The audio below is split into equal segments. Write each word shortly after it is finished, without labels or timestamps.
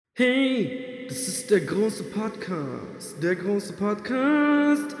Hey, das ist der große Podcast. Der große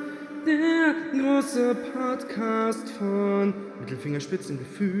Podcast. Der große Podcast von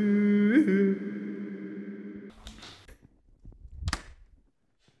Mittelfingerspitzengefühl.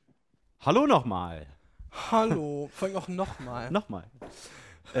 Hallo nochmal. Hallo, fang auch nochmal. Nochmal.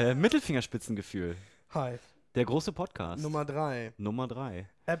 Mittelfingerspitzengefühl. Hi. Der große Podcast. Nummer 3. Nummer 3.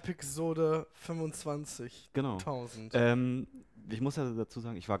 Episode 25. Genau. 1000. Ich muss ja dazu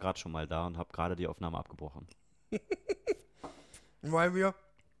sagen, ich war gerade schon mal da und habe gerade die Aufnahme abgebrochen. Weil wir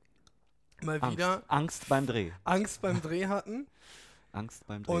mal wieder Angst beim Dreh. Angst beim Dreh hatten. Angst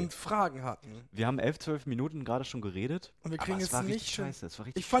beim Dreh. Und Fragen hatten. Wir haben 11-12 Minuten gerade schon geredet. Und wir kriegen aber es war nicht richtig scheiße. Es war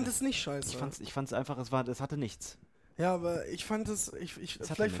richtig Ich fand es nicht scheiße. Ich fand es einfach, es hatte nichts. Ja, aber ich fand es,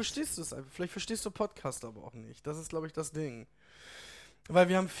 vielleicht nichts. verstehst du es einfach. Vielleicht verstehst du Podcast aber auch nicht. Das ist, glaube ich, das Ding. Weil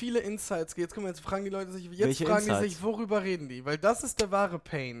wir haben viele Insights. Jetzt fragen die Leute sich, Welche Insights? die sich, worüber reden die? Weil das ist der wahre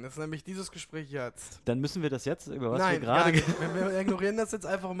Pain. Das ist nämlich dieses Gespräch jetzt. Dann müssen wir das jetzt, über was Nein, wir gerade... wir ignorieren das jetzt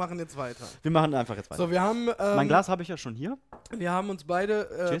einfach und machen jetzt weiter. Wir machen einfach jetzt weiter. So, wir haben... mein Glas habe ich ja schon hier. Wir haben uns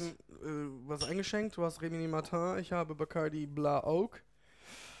beide Tschüss. was eingeschenkt. Du hast Rimini Martin, ich habe Bacardi Bla Oak.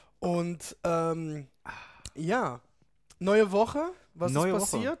 Und ja, neue Woche. Was ist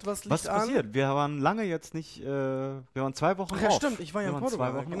passiert? Was liegt an? Passiert? Wir waren lange jetzt nicht, wir waren 2 Wochen Ach ja, off. stimmt, ich war ja in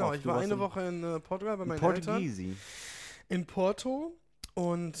Portugal. Genau, ich war eine Woche Woche in Portugal bei meinen Portugiesi. Eltern. In Porto.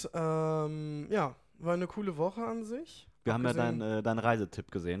 Und ja, war eine coole Woche an sich. Wir haben ja deinen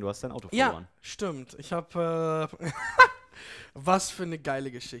Reisetipp gesehen. Du hast dein Auto verloren. Ja, stimmt. Ich habe was für eine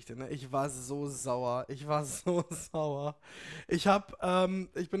geile Geschichte, ne? Ich war so sauer.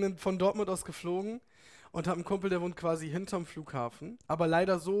 Ich bin von Dortmund aus geflogen und habe einen Kumpel, der wohnt quasi hinterm Flughafen. Aber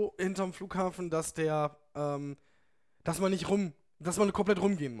leider so hinterm Flughafen, dass dass man komplett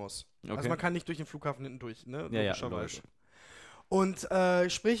rumgehen muss. Okay. Also man kann nicht durch den Flughafen hinten durch, ne? Ja, Logischerweise. Und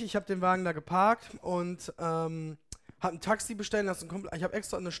sprich, ich habe den Wagen da geparkt und habe ein Taxi bestellen lassen. Ich habe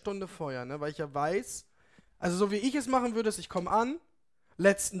extra eine Stunde vorher, ne? Weil ich ja weiß, also so wie ich es machen würde, ist, ich komme an,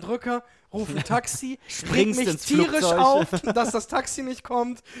 letzten Drücker, rufe ein Taxi, spring mich tierisch auf, dass das Taxi nicht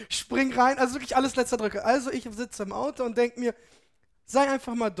kommt, spring rein, also wirklich alles letzter Drücker. Also ich sitze im Auto und denke mir, sei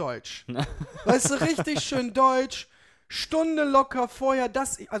einfach mal deutsch. Weißt du, richtig schön deutsch, Stunde locker vorher,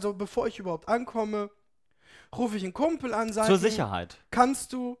 also bevor ich überhaupt ankomme, rufe ich einen Kumpel an, sage zur Sicherheit.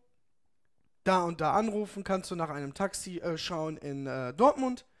 Kannst du da und da anrufen, kannst du nach einem Taxi schauen in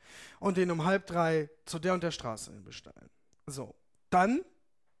Dortmund und den um 2:30 zu der und der Straße bestellen. So, dann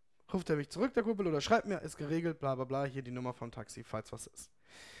ruft er mich zurück, der Kumpel, oder schreibt mir, ist geregelt, bla bla bla, hier die Nummer vom Taxi, falls was ist.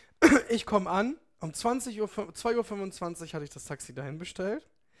 Ich komme an, um 2:25 Uhr hatte ich das Taxi dahin bestellt.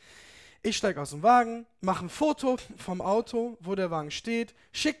 Ich steige aus dem Wagen, mache ein Foto vom Auto, wo der Wagen steht,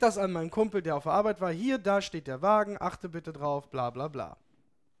 schicke das an meinen Kumpel, der auf der Arbeit war. Hier, da steht der Wagen, achte bitte drauf, bla bla bla.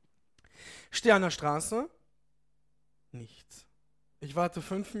 Stehe an der Straße, nichts. Ich warte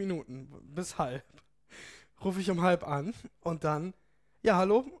 5 Minuten, bis 1:30. Rufe ich um 1:30 an und dann, ja,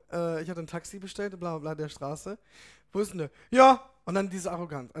 hallo, ich hatte ein Taxi bestellt, bla bla, der Straße. Wo ist denn der? Ja, und dann diese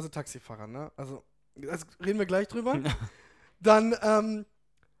Arroganz, also Taxifahrer, ne? Also reden wir gleich drüber. Dann,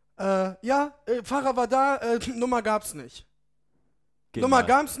 Fahrer war da, Nummer gab's nicht. Genial. Nummer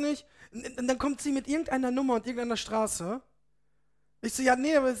gab's nicht. Dann kommt sie mit irgendeiner Nummer und irgendeiner Straße. Ich so, ja,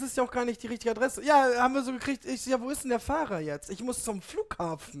 nee, aber es ist ja auch gar nicht die richtige Adresse. Ja, haben wir so gekriegt. Ich so, ja, wo ist denn der Fahrer jetzt? Ich muss zum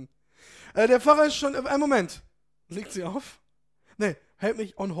Flughafen. Der Fahrer ist schon, einen Moment. Legt sie auf? Nee, hält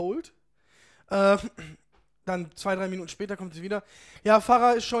mich on hold. Dann 2-3 Minuten später kommt sie wieder. Ja,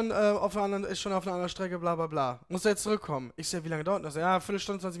 Fahrer ist schon auf einer anderen Strecke, bla bla bla. Muss er jetzt zurückkommen? Ich so, ja, wie lange dauert das? Ja,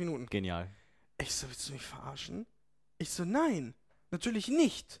 Viertelstunde, 20 Minuten. Genial. Ich so, willst du mich verarschen? Ich so, nein, natürlich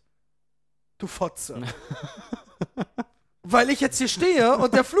nicht. Du Fotze. Weil ich jetzt hier stehe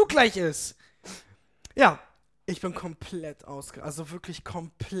und der Flug gleich ist. Ja, ich bin komplett wirklich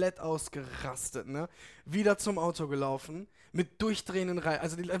komplett ausgerastet, ne? Wieder zum Auto gelaufen, mit durchdrehenden Reifen.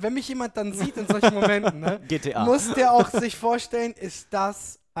 Also, wenn mich jemand dann sieht in solchen Momenten, ne? GTA. Muss der auch sich vorstellen, ist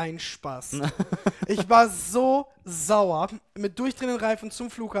das ein Spaß. Ich war so sauer, mit durchdrehenden Reifen zum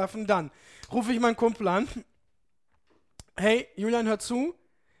Flughafen. Dann rufe ich meinen Kumpel an. Hey, Julian, hör zu.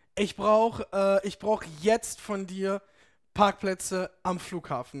 Ich brauch jetzt von dir Parkplätze am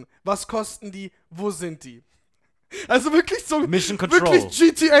Flughafen. Was kosten die? Wo sind die? Also wirklich so, Mission Control. Wirklich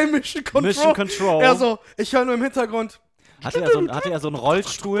GTA Mission Control. Mission Control. Also, ich höre nur im Hintergrund. Hatte er so einen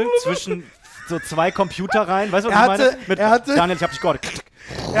Rollstuhl zwischen so 2 Computer rein? Weißt du, was ich meine? Daniel, ich hab dich geordnet.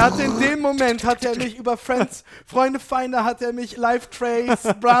 Er hatte in dem Moment, hat er mich über Freunde, Feinde, hat er mich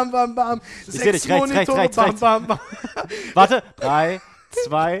Live-Trace, bam, bam, bam, ich 6 Monitore, rechts. Bam, bam, bam. Warte, 3,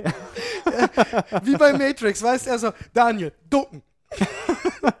 2. Wie bei Matrix, weißt du, so, Daniel, ducken.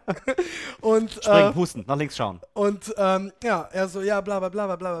 Und, Springen, husten, nach links schauen. Und er so, ja, bla bla bla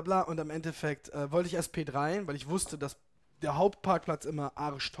bla bla bla. Und am Endeffekt wollte ich erst P3, weil ich wusste, dass der Hauptparkplatz immer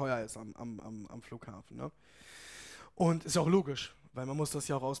arschteuer ist am Flughafen. Ne? Und ist ja auch logisch, weil man muss das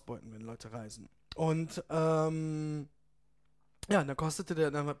ja auch ausbeuten, wenn Leute reisen. Und dann kostete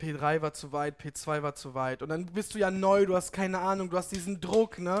dann P3 war zu weit, P2 war zu weit. Und dann bist du ja neu, du hast keine Ahnung, du hast diesen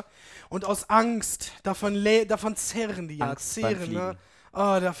Druck, ne? Und aus Angst, davon zehren die ja, ne?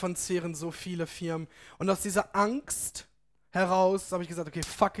 Oh, davon zehren so viele Firmen. Und aus dieser Angst heraus habe ich gesagt, okay,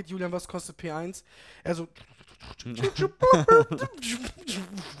 fuck it, Julian, was kostet P1? Er so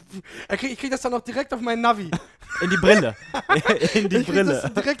ich krieg das dann auch direkt auf meinen Navi. In die Brille. In die ich krieg Brille.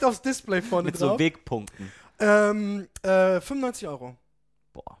 Das direkt aufs Display vorne Mit drauf. so Wegpunkten. 95 €.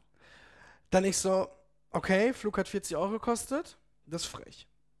 Boah. Dann ich so, okay, Flug hat 40 € gekostet. Das ist frech.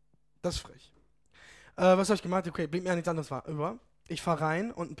 Was habe ich gemacht? Okay, blieb mir ja nichts anderes über. Ich fahre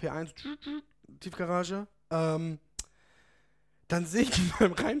rein und ein P1, Tiefgarage. Dann sehe ich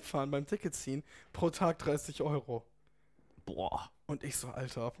beim Reinfahren, beim Ticket ziehen, pro Tag 30 €. Boah. Und ich so,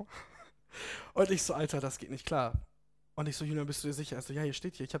 Alter, das geht nicht klar. Und ich so, Julian, bist du dir sicher? Er so, ja, hier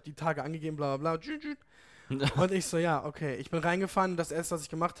steht hier. Ich habe die Tage angegeben, bla bla bla. Und ich so, ja, okay. Ich bin reingefahren und das erste, was ich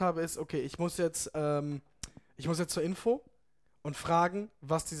gemacht habe, ist, okay, ich muss jetzt zur Info und fragen,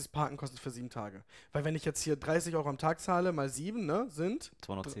 was dieses Parken kostet für 7 Tage. Weil wenn ich jetzt hier 30 € am Tag zahle, mal 7, ne, sind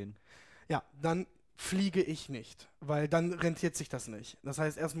 210. Ja, dann fliege ich nicht, weil dann rentiert sich das nicht. Das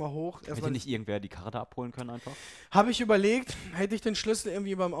heißt, erstmal hoch. Hätte nicht irgendwer die Karte abholen können einfach? Habe ich überlegt, hätte ich den Schlüssel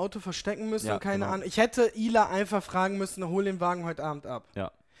irgendwie beim Auto verstecken müssen, Ja, keine genau. Ahnung. Ich hätte Ila einfach fragen müssen, hol den Wagen heute Abend ab.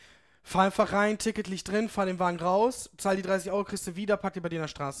 Ja. Fahr einfach rein, Ticket liegt drin, fahr den Wagen raus, zahl die 30 €, kriegst du wieder, pack die bei dir in der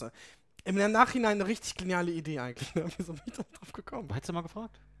Straße. Im Nachhinein eine richtig geniale Idee eigentlich. Ne? Wieso bin ich da drauf gekommen? Hättest du mal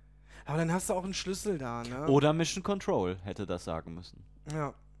gefragt? Aber dann hast du auch einen Schlüssel da, ne? Oder Mission Control hätte das sagen müssen.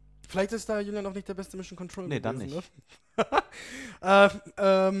 Ja. Vielleicht ist da Julian auch nicht der beste Mission Control Nee, gewesen, dann nicht.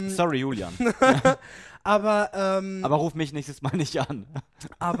 Ne? Sorry, Julian. Aber ruf mich nächstes Mal nicht an.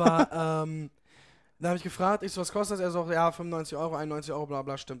 dann habe ich gefragt, ich so, was kostet das? Er so, ja, 95 €, 91 €, bla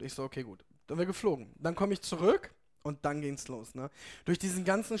bla, stimmt. Ich so, okay, gut. Dann wir geflogen. Dann komme ich zurück und dann ging's los, ne? Durch diesen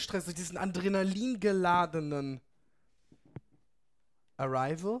ganzen Stress, durch diesen adrenalingeladenen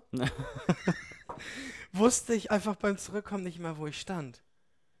Arrival wusste ich einfach beim Zurückkommen nicht mehr, wo ich stand.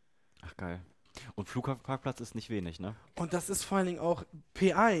 Ach, geil. Und Flughafenparkplatz ist nicht wenig, ne? Und das ist vor allen Dingen auch,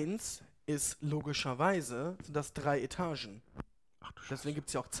 P1 ist logischerweise, sind das 3 Etagen. Ach du Deswegen gibt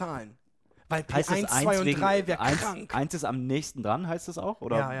es ja auch Zahlen. Weil Heißt P1, das 2 und 3 wäre krank. 1 ist am nächsten dran, heißt das auch?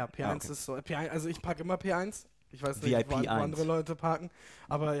 Oder? Ja, P1 okay. ist so. P1, also ich parke immer P1. Ich weiß nicht, VIP wo 1. andere Leute parken.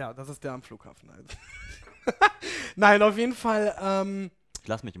 Aber ja, das ist der am Flughafen halt. Nein, auf jeden Fall, Ich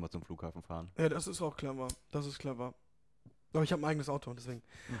lass mich immer zum Flughafen fahren. ja, das ist auch clever. Das ist clever. Aber ich habe ein eigenes Auto, deswegen.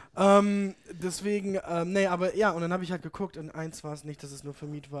 Nee, aber ja, und dann habe ich halt geguckt und 1 war es nicht, das ist nur für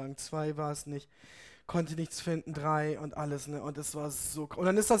Mietwagen, 2 war es nicht, konnte nichts finden, 3 und alles, ne, und das war so, und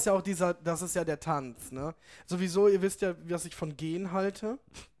dann ist das ja auch das ist ja der Tanz, ne. Sowieso, ihr wisst ja, was ich von Gehen halte,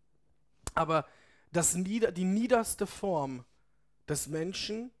 aber die niederste Form des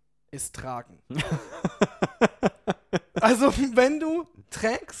Menschen ist Tragen. Also, wenn du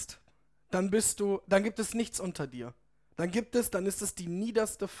trägst, dann gibt es nichts unter dir. Dann ist es die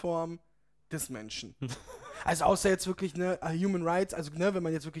niederste Form des Menschen. Also außer jetzt wirklich, ne, Human Rights, also ne, wenn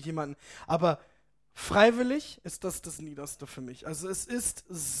man jetzt wirklich jemanden, aber freiwillig ist das Niederste für mich. Also es ist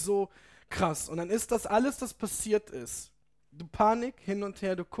so krass. Und dann ist das alles, das passiert ist. Du Panik, hin und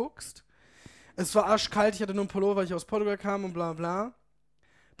her, du guckst. Es war arschkalt, ich hatte nur einen Pullover, weil ich aus Portugal kam und bla bla.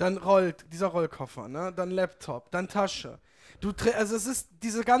 Dann rollt dieser Rollkoffer, ne, dann Laptop, dann Tasche. Also es ist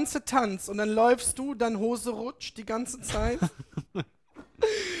dieser ganze Tanz und dann läufst du, dann Hose rutscht die ganze Zeit.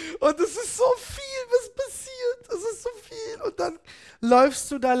 Und es ist so viel, was passiert. Es ist so viel. Und dann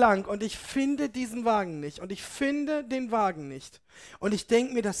läufst du da lang und ich finde diesen Wagen nicht. Und ich finde den Wagen nicht. Und ich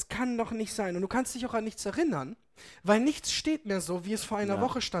denke mir, das kann doch nicht sein. Und du kannst dich auch an nichts erinnern, weil nichts steht mehr so, wie es vor einer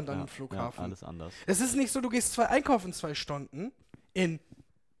Woche stand an dem Flughafen. Ja, alles anders. Es ist nicht so, du gehst einkaufen 2 Stunden in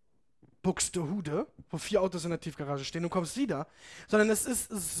Buxtehude, wo 4 Autos in der Tiefgarage stehen, du kommst wieder, sondern es ist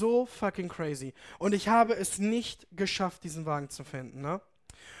so fucking crazy. Und ich habe es nicht geschafft, diesen Wagen zu finden, ne?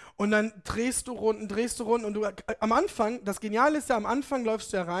 Und dann drehst du Runden und du, am Anfang, das Geniale ist ja, am Anfang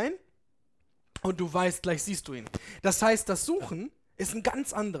läufst du ja rein und du weißt, gleich siehst du ihn. Das heißt, das Suchen ist ein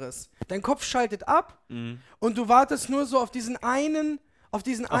ganz anderes. Dein Kopf schaltet ab und du wartest nur so auf diesen einen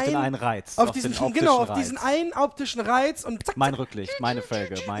Reiz. Auf diesen einen optischen Reiz und zack, mein Rücklicht, meine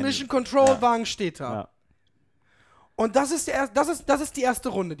Felge, mein Mission Control Wagen steht da. Ja. Und das ist die erste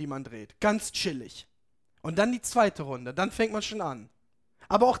Runde, die man dreht. Ganz chillig. Und dann die zweite Runde. Dann fängt man schon an.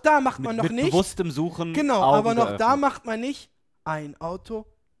 Aber auch da macht man noch mit nicht. bewusstem Suchen. Genau, Augen aber noch geöffnet. da macht man nicht ein Auto,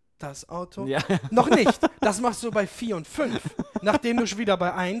 das Auto. Ja. Noch nicht. Das machst du bei 4 und 5. Nachdem du schon wieder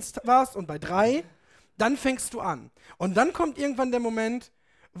bei 1 warst und bei 3, dann fängst du an. Und dann kommt irgendwann der Moment,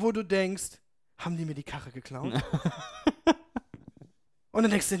 wo du denkst, haben die mir die Karre geklaut? Und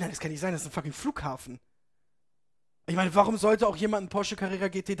dann denkst du, nein, das kann nicht sein, das ist ein fucking Flughafen. Ich meine, warum sollte auch jemand einen Porsche Carrera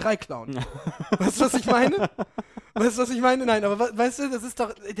GT3 klauen? Weißt du, was ich meine? Nein, aber weißt du, das ist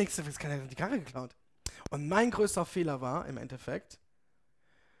doch, denkst du, das kann ja die Karre geklaut. Und mein größter Fehler war im Endeffekt,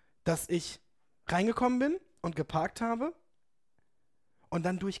 dass ich reingekommen bin und geparkt habe und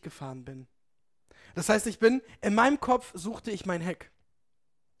dann durchgefahren bin. Das heißt, in meinem Kopf suchte ich mein Heck.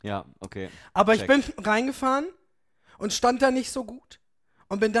 Ja, okay. Aber ich bin reingefahren und stand da nicht so gut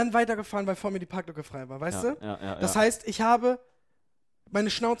und bin dann weitergefahren, weil vor mir die Parklücke frei war, weißt du? Ja. Das heißt, ich habe meine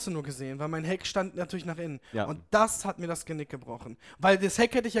Schnauze nur gesehen, weil mein Heck stand natürlich nach innen. Ja. Und das hat mir das Genick gebrochen. Weil das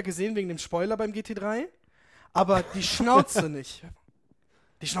Heck hätte ich ja gesehen wegen dem Spoiler beim GT3, aber die Schnauze nicht.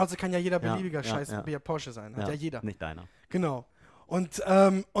 Die Schnauze kann ja jeder beliebiger Scheiß Porsche sein. Hat ja jeder. Nicht deiner. Genau. Und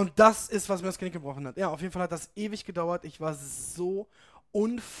das ist, was mir das Genick gebrochen hat. Ja, auf jeden Fall hat das ewig gedauert. Ich war so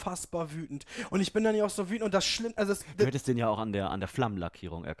unfassbar wütend. Und ich bin dann ja auch so wütend und das schlimm. Also du hättest den ja auch an der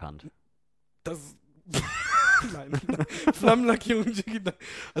Flammenlackierung erkannt. Das. Nein. Flammenlackierung.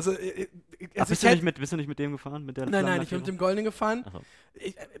 Also, bist du nicht mit dem gefahren? Mit der nein, ich bin mit dem Goldenen gefahren. So.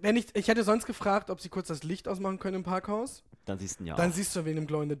 Ich hätte sonst gefragt, ob sie kurz das Licht ausmachen können im Parkhaus. Dann siehst du ihn ja Dann auch. siehst du, wen im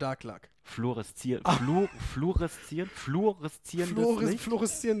Glow in the Dark lag. Fluoreszierendes Licht?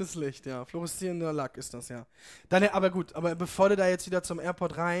 Fluoreszierendes Licht, ja. Fluoreszierender Lack ist das, ja. Dann, aber gut, aber bevor du da jetzt wieder zum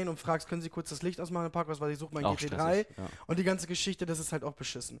Airport rein und fragst, können sie kurz das Licht ausmachen im Parkhaus, weil ich suche mein Auch GT3 stressig, ja. und die ganze Geschichte, das ist halt auch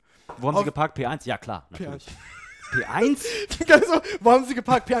beschissen. Wo haben sie geparkt? P1? Ja, klar, natürlich. P1? Also, wo haben sie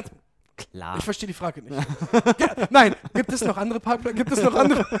geparkt? P1? Klar. Ich verstehe die Frage nicht. Nein, gibt es noch andere Parkplätze? Gibt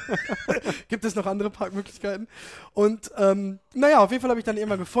es noch andere Parkmöglichkeiten? Und naja, auf jeden Fall habe ich dann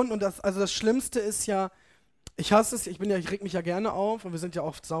irgendwann gefunden. Und das Schlimmste ist ja, ich hasse es, ich reg mich ja gerne auf und wir sind ja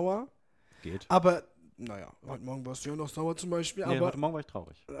oft sauer. Geht. Aber, naja, heute Morgen warst du ja noch sauer zum Beispiel. Nee, aber, heute Morgen war ich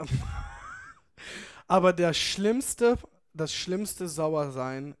traurig. aber das schlimmste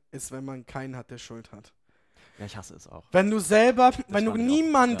Sauersein ist, wenn man keinen hat, der Schuld hat. Ja, ich hasse es auch. Wenn du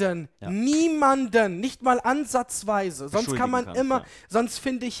niemanden, nicht mal ansatzweise, sonst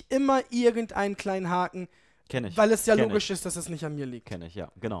finde ich immer irgendeinen kleinen Haken, Kenn ich. weil es ja logisch ist, dass es nicht an mir liegt. Kenn ich,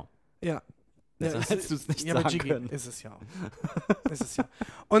 ja, genau. Ja. Besser hättest du es nicht sagen können. Ist es ja.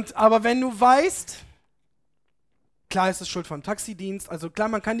 Aber wenn du weißt, klar ist es Schuld vom Taxidienst, also klar,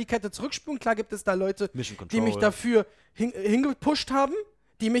 man kann die Kette zurückspulen, klar gibt es da Leute, die mich dafür hingepusht haben,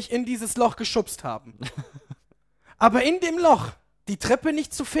 die mich in dieses Loch geschubst haben. Aber in dem Loch die Treppe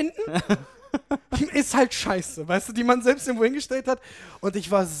nicht zu finden, ist halt scheiße, weißt du, die man selbst irgendwo hingestellt hat. Und ich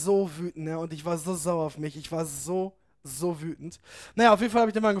war so wütend, ne? Und ich war so sauer auf mich. Ich war so wütend. Naja, auf jeden Fall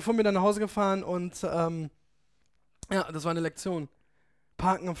habe ich den mal gefunden, bin dann nach Hause gefahren und ja, das war eine Lektion.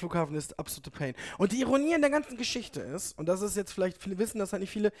 Parken am Flughafen ist absolute Pain. Und die Ironie in der ganzen Geschichte ist, und das ist jetzt vielleicht, viele wissen das halt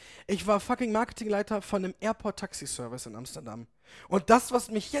nicht viele, ich war fucking Marketingleiter von einem Airport-Taxi-Service in Amsterdam. Und das, was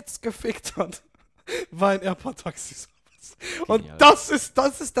mich jetzt gefickt hat, war ein Airport-Taxi-Service. Und das ist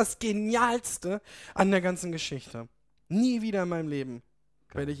das Genialste an der ganzen Geschichte. Nie wieder in meinem Leben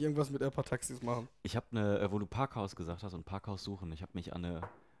werde ich irgendwas mit Airport-Taxis machen. Ich habe wo du Parkhaus gesagt hast und Parkhaus suchen, ich habe mich an eine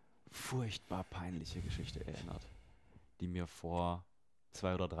furchtbar peinliche Geschichte erinnert, die mir vor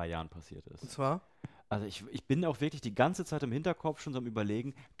 2 oder 3 Jahren passiert ist. Und zwar? Also ich bin auch wirklich die ganze Zeit im Hinterkopf schon so am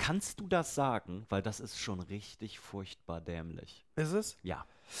Überlegen, kannst du das sagen? Weil das ist schon richtig furchtbar dämlich. Ist es? Ja.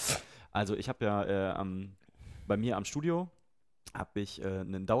 Also ich habe ja bei mir am Studio habe ich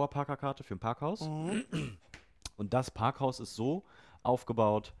eine Dauerparkerkarte für ein Parkhaus. Mhm. Und das Parkhaus ist so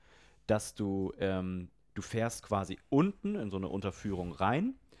aufgebaut, dass du fährst quasi unten in so eine Unterführung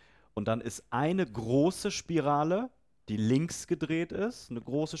rein und dann ist eine große Spirale, die links gedreht ist. Eine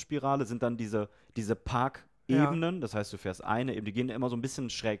große Spirale sind dann diese Parkebenen. Ja. Das heißt, du fährst eine eben, die gehen immer so ein bisschen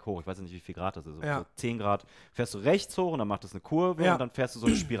schräg hoch. Ich weiß nicht, wie viel Grad das ist. So 10 Grad fährst du rechts hoch und dann macht das eine Kurve und dann fährst du so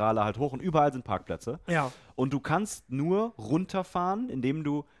eine Spirale halt hoch und überall sind Parkplätze. Ja. Und du kannst nur runterfahren, indem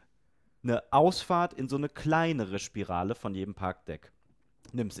du eine Ausfahrt in so eine kleinere Spirale von jedem Parkdeck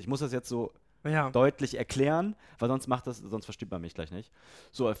nimmst. Ich muss das jetzt so deutlich erklären, weil sonst versteht man mich gleich nicht.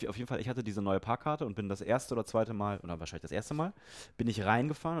 So, auf jeden Fall, ich hatte diese neue Parkkarte und bin das erste oder zweite Mal, oder wahrscheinlich das erste Mal, bin ich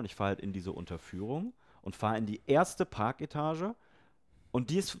reingefahren und ich fahre halt in diese Unterführung und fahre in die erste Parketage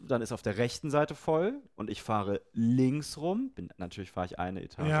und dann ist auf der rechten Seite voll und ich fahre links rum, natürlich fahre ich eine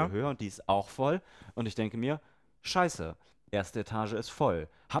Etage höher und die ist auch voll und ich denke mir, scheiße, erste Etage ist voll.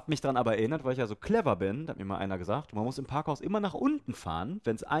 Hab mich dran aber erinnert, weil ich ja so clever bin, da hat mir mal einer gesagt, man muss im Parkhaus immer nach unten fahren,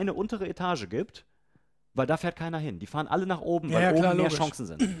 wenn es eine untere Etage gibt, weil da fährt keiner hin. Die fahren alle nach oben, weil Ja, oben klar, mehr logisch. Chancen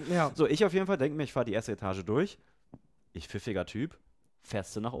sind. Ja. So, ich auf jeden Fall denke mir, ich fahre die erste Etage durch. Ich pfiffiger Typ,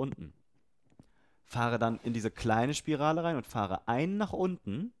 fährst du nach unten. Fahre dann in diese kleine Spirale rein und fahre einen nach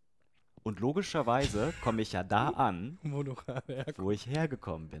unten. Und logischerweise komme ich ja da an, Wo du gerade herkommst. wo ich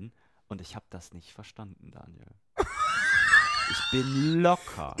hergekommen bin. Und ich habe das nicht verstanden, Daniel. Ich bin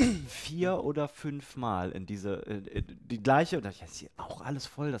locker 4 oder 5 Mal in die gleiche, und da dachte ich, ist hier auch alles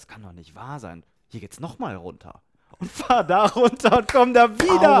voll, das kann doch nicht wahr sein. Hier geht's nochmal runter. Und fahr da runter und komm da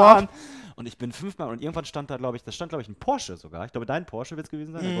wieder Aua. an. Und ich bin 5 Mal, und irgendwann stand da, glaube ich, ein Porsche sogar. Ich glaube, dein Porsche wird es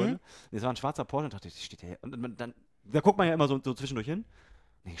gewesen sein, der Golde. Nee, es war ein schwarzer Porsche, und dachte ich, steht hier. Und dann, da guckt man ja immer so zwischendurch hin.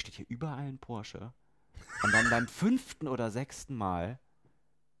 Nee, steht hier überall ein Porsche. Und dann beim 5. oder 6. Mal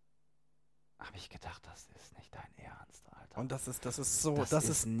habe ich gedacht, das ist nicht dein Ernst, Alter. Und das ist so, Das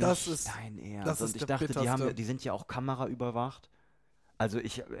ist nicht dein Ernst. das ist Und ich der dachte, bitterste. die sind ja auch kameraüberwacht. Also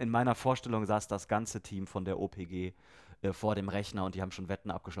in meiner Vorstellung saß das ganze Team von der OPG vor dem Rechner, und die haben schon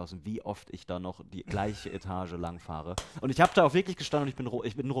Wetten abgeschlossen, wie oft ich da noch die gleiche Etage lang fahre. Und ich habe da auch wirklich gestanden, und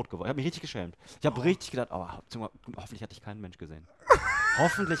ich bin rot geworden. Ich habe mich richtig geschämt. Ich habe richtig gedacht, hoffentlich hatte ich keinen Mensch gesehen.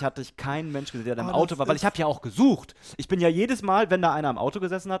 Hoffentlich hatte ich keinen Mensch gesehen, der da im Oh, Auto das war, weil ist- ich habe ja auch gesucht. Ich bin ja jedes Mal, wenn da einer im Auto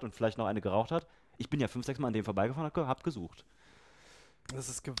gesessen hat und vielleicht noch eine geraucht hat, ich bin ja 5, 6 Mal an dem vorbeigefahren und hab gesucht. Das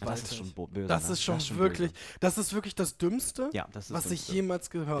ist gewaltig. Das ist schon böse. Das ne? ist schon böse. wirklich, das ist wirklich das Dümmste, Ja, das ist was das ich Dümmste. jemals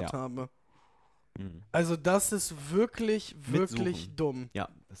gehört Ja. habe. Mhm. Also das ist wirklich, wirklich Mitsuchen. dumm. Ja,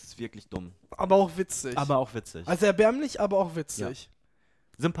 das ist wirklich dumm. Aber auch witzig. Aber auch witzig. Also erbärmlich, aber auch witzig.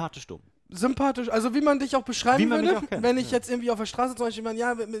 Sympathisch dumm. Sympathisch, also wie man dich auch beschreiben Wie man würde, mich auch kennt, wenn ich ja. jetzt irgendwie auf der Straße zum Beispiel,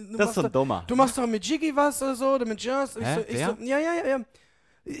 ja, du, Das ist machst so ein doch, Dummer. du machst doch mit Jiggy was oder so, oder mit Jazz. Ich Hä? so, Wer? ja.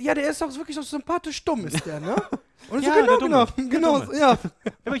 Ja, der ist doch wirklich so sympathisch dumm, ist der, ne? Und ich Ja, so, der genau, Dumme. genau, Der Dumme. ja, Den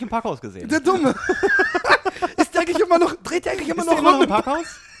habe ich im Parkhaus gesehen. der Dumme. Ist der eigentlich immer noch, dreht der eigentlich immer ist noch der immer noch rum? im Parkhaus?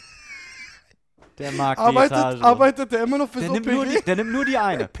 Der mag die Etage. Arbeitet der immer noch fürs der nimmt nur die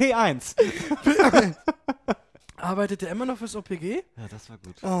eine. P1. Arbeitet der immer noch fürs OPG? Ja, das war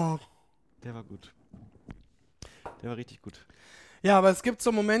gut. Oh. Der war gut. Der war richtig gut. Ja, aber es gibt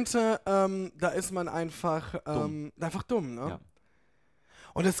so Momente, da ist man einfach Dumm. einfach dumm, ne? Ja.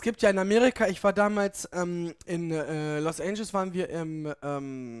 Und es gibt ja in Amerika, ich war damals in Los Angeles, waren wir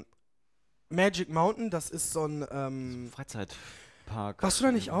im Magic Mountain, das ist so ein, Freizeitpark. warst du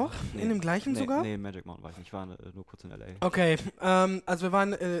da nicht auch? Nee. In dem gleichen sogar? Nee, Magic Mountain war ich nicht. Ich war nur kurz in L.A. Okay, also wir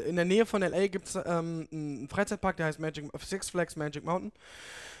waren in der Nähe von L.A. gibt es einen Freizeitpark, der heißt Six Flags Magic Mountain.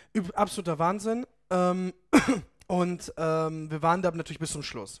 Absoluter Wahnsinn. Und wir waren da natürlich bis zum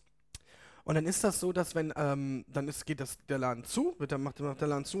Schluss. Und dann ist das so, dass wenn, der Laden zu, macht der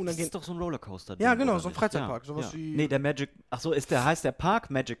Laden zu und dann Das gehen. ist doch so ein Rollercoaster. Ja, Ding, genau, oder so ein nicht? Freizeitpark, sowas wie- Nee, der Magic. Achso, heißt der Park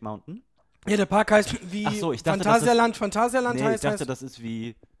Magic Mountain? Ja, der Park heißt wie Ach so, ich dachte, Phantasialand Nee, heißt. ich dachte, das ist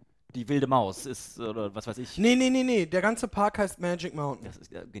wie die wilde Maus. Oder was weiß ich. Nee, der ganze Park heißt Magic Mountain. Das ist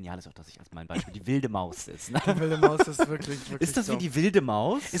genial, ist auch, dass ich als mein Beispiel die wilde Maus ist. Ne? Die wilde Maus ist wirklich Ist das wie dumm. die wilde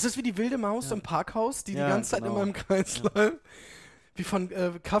Maus? Ist das wie die wilde Maus im Parkhaus, die Ja, ganze Zeit genau. immer im Kreis läuft? Wie von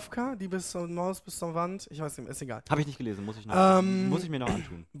Kafka, die Maus bis zur Wand? Ich weiß nicht, ist egal. Habe ich nicht gelesen, muss ich mir noch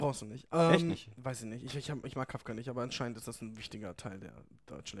antun. Brauchst du nicht. Echt nicht? Weiß ich nicht. Ich mag Kafka nicht, aber anscheinend ist das ein wichtiger Teil der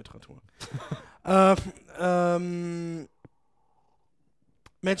deutschen Literatur.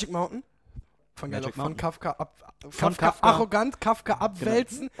 Magic Mountain. Von Magic von Mountain. Kafka Von Kafka Kafka. arrogant, Kafka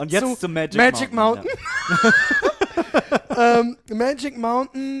abwälzen. Und jetzt zu Magic Magic Mountain. Mountain. Magic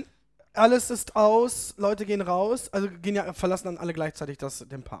Mountain, alles ist aus, Leute gehen raus, also verlassen dann alle gleichzeitig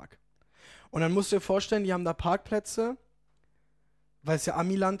den Park. Und dann musst du dir vorstellen, die haben da Parkplätze, weil es ja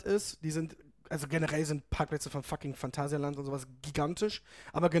Amiland ist, also generell sind Parkplätze von fucking Phantasialand und sowas gigantisch,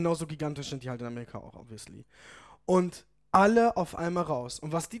 aber genauso gigantisch sind die halt in Amerika auch, obviously. Und alle auf einmal raus.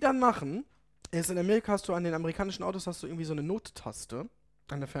 Und was die dann machen, ist, in Amerika hast du an den amerikanischen Autos irgendwie so eine Nottaste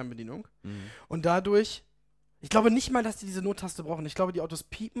an der Fernbedienung. Mhm. Und dadurch, ich glaube nicht mal, dass die diese Nottaste brauchen. Ich glaube, die Autos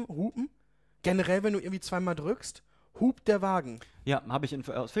hupen. Generell, wenn du irgendwie zweimal drückst, hupt der Wagen. Ja, habe ich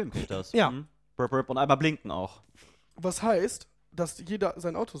aus Filmen krieg ich das. Ja. Mhm. Brr, brr, und einmal blinken auch. Was heißt, dass jeder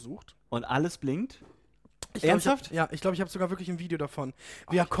sein Auto sucht. Und alles blinkt? Ernsthaft? Ich glaube, ich habe sogar wirklich ein Video davon.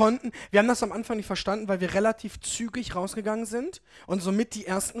 Wir haben das am Anfang nicht verstanden, weil wir relativ zügig rausgegangen sind und somit die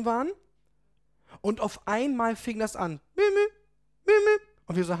Ersten waren. Und auf einmal fing das an.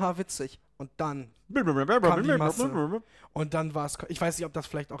 Und wir so, witzig. Und dann kam die Masse. Und dann war es, ich weiß nicht, ob das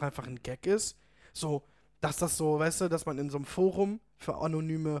vielleicht auch einfach ein Gag ist, so, dass das so, weißt du, dass man in so einem Forum für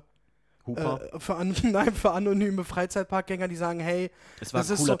anonyme Hooper. für anonyme Freizeitparkgänger, die sagen, hey, Es war ein das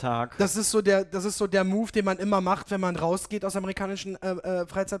ist cooler so, Tag. das ist so der Move, den man immer macht, wenn man rausgeht aus amerikanischen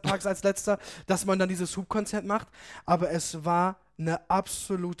Freizeitparks als letzter, dass man dann dieses Hoop-Konzert macht. Aber es war eine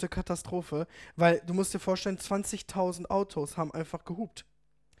absolute Katastrophe, weil du musst dir vorstellen, 20.000 Autos haben einfach gehupt.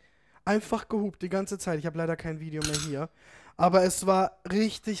 Einfach gehupt die ganze Zeit. Ich habe leider kein Video mehr hier. Aber es war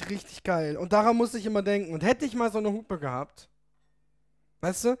richtig, richtig geil. Und daran musste ich immer denken. Und hätte ich mal so eine Hupe gehabt,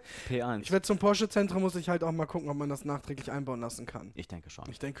 weißt du? P1. Ich werde zum Porsche-Zentrum, muss ich halt auch mal gucken, ob man das nachträglich einbauen lassen kann. Ich denke schon.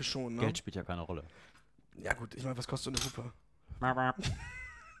 Ich denke schon, ne? Geld spielt ja keine Rolle. Ja gut, ich meine, was kostet so eine Hupe?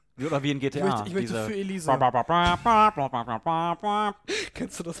 Oder wie in GTA. Ich möchte diese- für Elise.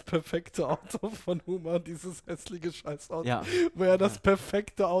 Kennst du das perfekte Auto von Hummer, dieses hässliche Scheißauto? Ja. Wo er das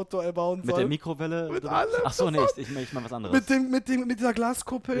perfekte Auto erbauen Mit soll. der Mikrowelle. Mit drin? allem, Ach so, das nee, war- ich meine was anderes. Mit dieser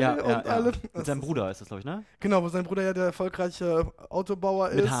Glaskuppel ja, und ja. allem. Mit seinem Bruder ist das, glaube ich, ne? Genau, wo sein Bruder ja der erfolgreiche Autobauer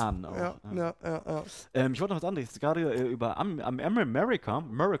ist. Mit Haaren auch. Ja, ja. ja. Ich wollte noch was anderes. Gerade über America,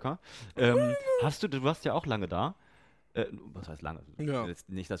 du warst ja auch lange da. Was heißt lange? Ja. Jetzt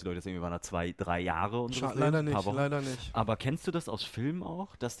nicht, dass die Leute jetzt irgendwie waren, 2, 3 Jahre und so. Leider ein paar nicht, Wochen. leider nicht. Aber kennst du das aus Filmen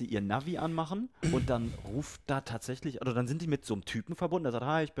auch, dass die ihr Navi anmachen und dann ruft da tatsächlich, oder dann sind die mit so einem Typen verbunden, der sagt,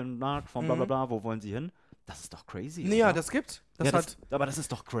 hi, ich bin Mark von bla bla bla, wo wollen Sie hin? Das ist doch crazy. Nee, ja, oder? das gibt's. Aber das ist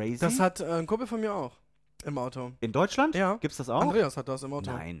doch crazy. Das hat ein Kumpel von mir auch im Auto. In Deutschland? Ja. Gibt's das auch? Andreas hat das im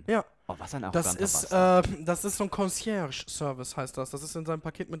Auto. Nein. Ja. Oh, was ein Das arroganter ist, Bastard. das ist so ein Concierge-Service, heißt das. Das ist in seinem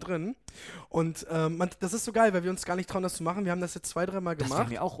Paket mit drin. Und das ist so geil, weil wir uns gar nicht trauen, das zu machen. Wir haben das jetzt 2-3 Mal Das war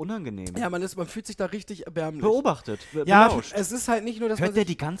gemacht. mir auch unangenehm. Ja, man fühlt sich da richtig erbärmlich. Beobachtet, Ja, belauscht. es ist halt nicht nur, dass Hört man der sich...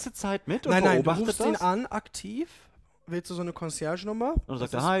 die ganze Zeit mit und Nein, du beobachtet rufst das? ihn an, aktiv, wählst du so eine Concierge-Nummer. Und dann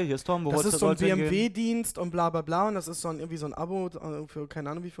sagt Das er, hi, hier ist Tom, wo Das wolltest ist du so ein heute hingehen? BMW-Dienst und bla bla bla. Und das ist irgendwie so ein Abo für keine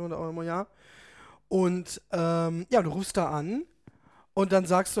Ahnung wie viel 100 Euro im Jahr. Und ja, du rufst da an und dann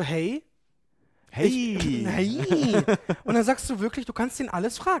sagst du, hey. Hey! Hey! Und dann sagst du wirklich, du kannst den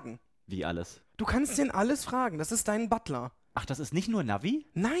alles fragen. Wie alles? Du kannst den alles fragen. Das ist dein Butler. Ach, das ist nicht nur Navi?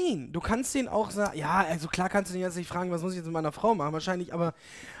 Nein, du kannst den auch sagen, ja, also klar kannst du den jetzt nicht fragen, was muss ich jetzt mit meiner Frau machen, wahrscheinlich, aber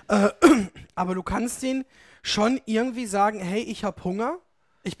du kannst den schon irgendwie sagen, hey, ich hab Hunger,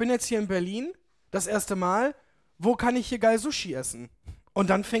 ich bin jetzt hier in Berlin, das erste Mal, wo kann ich hier geil Sushi essen? Und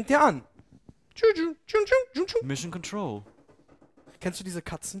dann fängt der an. Mission Control. Kennst du diese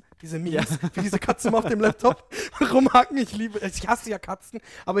Katzen? Diese Memes? Wie diese Katzen auf dem Laptop rumhacken? Ich hasse ja Katzen,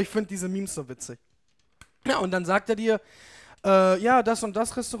 aber ich finde diese Memes so witzig. Ja, und dann sagt er dir, ja, das und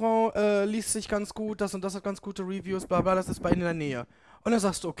das Restaurant liest sich ganz gut, das und das hat ganz gute Reviews, bla bla, das ist bei Ihnen in der Nähe. Und dann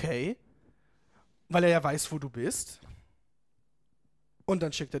sagst du, okay, weil er ja weiß, wo du bist. Und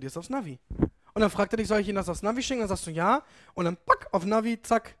dann schickt er dir es aufs Navi. Und dann fragt er dich, soll ich Ihnen das aufs Navi schicken? Dann sagst du ja. Und dann pack, auf Navi,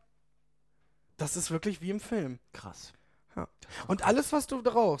 zack. Das ist wirklich wie im Film. Krass. Ja. Und alles, was du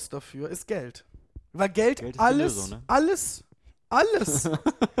brauchst dafür, ist Geld. Weil Geld Geld ist die alles, Lösung, ne?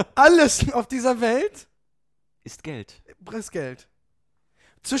 alles auf dieser Welt Ist Geld. ist Geld.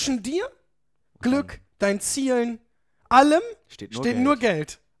 Zwischen dir, Glück, deinen Zielen, allem Steht steht nur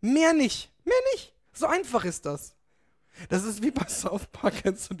Geld. Mehr nicht. Mehr nicht. So einfach ist das. Das ist wie bei South Park,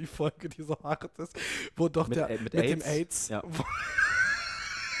 kennst du die Folge, die so hart ist, wo doch Mit dem AIDS. Ja. wo-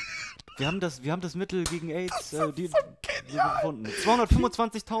 Wir haben das Mittel gegen AIDS die genial. gefunden.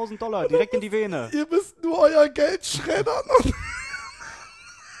 $225.000 direkt in die Vene. Ihr müsst nur euer Geld schreddern und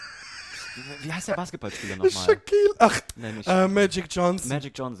Wie heißt der Basketballspieler nochmal? Shaquille. Ach, Nee, nicht Magic Johnson.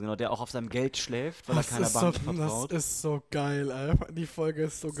 Magic Johnson, genau, der auch auf seinem Geld schläft, weil er Das keiner ist, Bank so, vertraut. das ist so geil, ey. Die Folge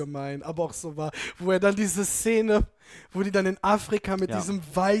ist so gemein, aber auch so wahr. Wo er dann diese Szene, wo die dann in Afrika mit Ja. diesem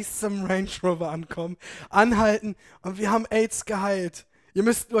weißen Range Rover ankommen, anhalten und wir haben AIDS geheilt. Ihr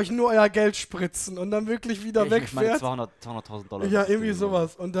müsst euch nur euer Geld spritzen und dann wirklich wieder Ich meine wegfährt. $200.000. Ja, ist irgendwie gewesen.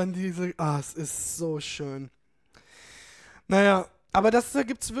 sowas. Und dann es ist so schön. Naja, aber das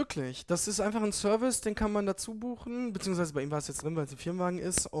gibt's wirklich. Das ist einfach ein Service, den kann man dazu buchen, beziehungsweise bei ihm war es jetzt drin, weil es ein Firmenwagen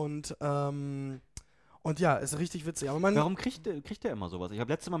ist und ja, ist richtig witzig. Aber man, Warum kriegt der immer sowas? Ich habe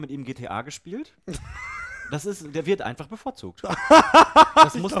letztes Mal mit ihm GTA gespielt. Der wird einfach bevorzugt.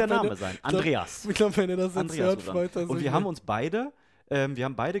 Das muss der Name sein. Andreas. ich glaube, wenn er das jetzt Andreas hört, wird an. freut er sich. Und wir haben uns beide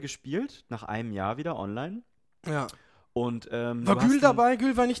gespielt, nach einem Jahr wieder online. Ja. Und, War du hast Gül einen- dabei?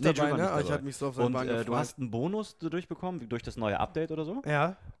 Gül war nicht Nee, dabei, Gül war ne? nicht Ah, ich dabei. hatte mich so auf seinen Und Bahn gefreut. du hast einen Bonus durchbekommen durch das neue Update oder so.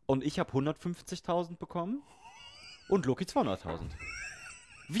 Ja. Und ich habe 150.000 bekommen und Loki 200.000.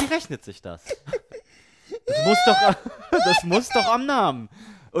 Wie rechnet sich das? Das muss doch am Namen.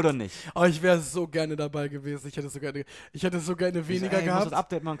 Oder nicht? Oh, ich wäre so gerne dabei gewesen. Ich hätte so gerne weniger Ich muss gehabt. das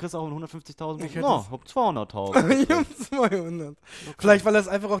Update machen, kriegst auch 150.000. Ich hätte No, es- hab 200.000. Ich hab 200. Vielleicht, weil das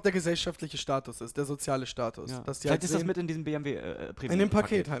einfach auch der gesellschaftliche Status ist, der soziale Status. Ja. Dass die Vielleicht halt ist das sehen, mit in diesem BMW in dem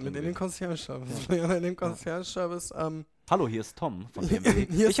Paket halt, mit in drin dem gewesen. Concierge-Service. Ja. In dem Concierge-Service. Hallo, hier ist Tom von BMW.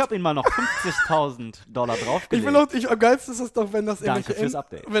 Hier ist- Ich habe Ihnen mal noch $50.000 draufgelegt. Ich will auch, am geilsten ist es doch, wenn das Danke fürs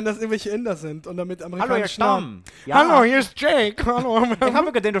Update. wenn das irgendwelche Inder sind und dann mit Hallo, hier ist amerikanischen Namen. Tom. Ja. Hallo, hier ist Jake. Hallo. Ich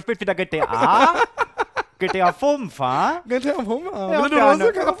habe gesehen, du spielst wieder GTA. GTA 5, ha? Geht der am Hummer? Ja, Will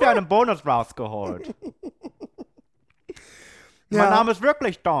ich du hab dir einen Bonus rausgeholt. Ja. Mein Name ist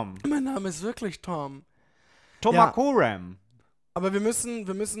wirklich Tom. Mein Name ist wirklich Tom. Tomakuram. Aber wir müssen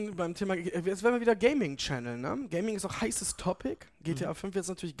beim Thema, jetzt werden wir wieder Gaming-Channel, ne? Gaming ist auch heißes Topic. GTA 5 jetzt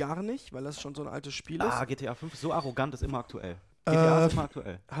natürlich gar nicht, weil das schon so ein altes Spiel ist. Ah, GTA 5 ist so arrogant, ist immer aktuell. GTA ist immer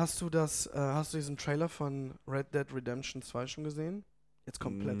aktuell. Hast du diesen Trailer von Red Dead Redemption 2 schon gesehen? Jetzt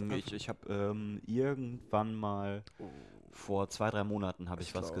komplett. Ich habe irgendwann mal vor 2-3 Monaten habe ich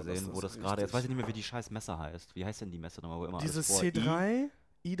Ich was glaube, gesehen, das wo ist das gerade, jetzt richtig. weiß ich nicht mehr, wie die scheiß Messe heißt. Wie heißt denn die Messe nochmal, wo immer Dieses alles vor C3?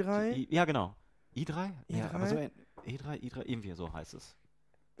 I3? Ja, genau. I3? Ja, I3? aber so E3, irgendwie so heißt es.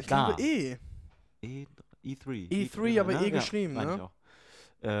 Ich da. glaube E. E3. E3, aber ne? E geschrieben, meine ne? ich auch.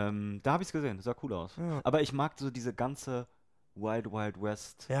 Da habe ich es gesehen, sah cool aus. Ja. Aber ich mag so diese ganze Wild Wild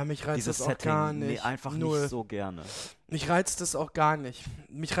West, Ja, mich reizt dieses das auch Setting, gar nicht. nee, einfach Null. nicht so gerne. Mich reizt das auch gar nicht.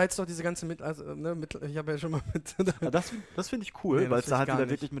 Mich reizt doch diese ganze ich habe ja schon mal mit. Ja, das finde ich cool, Nee, das weil es find da ich halt gar wieder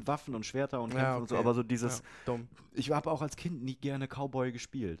nicht. wirklich mit Waffen und Schwerter und Kämpfen Ja, und so, okay. aber so dieses, Ja, dumm. ich habe auch als Kind nie gerne Cowboy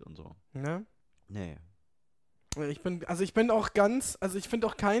gespielt und so. Ne? Nee. Ich finde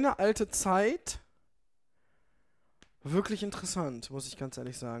auch keine alte Zeit wirklich interessant, muss ich ganz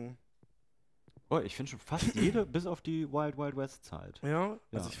ehrlich sagen. Oh, ich finde schon fast jede, bis auf die Wild Wild West Zeit. Ja?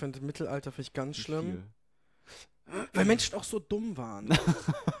 Also Ja. ich finde Mittelalter finde ich ganz Nicht schlimm. viel. Weil Menschen auch so dumm waren.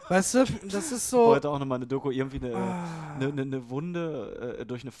 Weißt du, das ist Ich so. wollte auch nochmal eine Doku, irgendwie Ah. eine Wunde,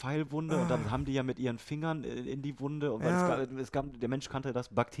 durch eine Pfeilwunde und dann haben die ja mit ihren Fingern in die Wunde und weil Ja. der Mensch kannte das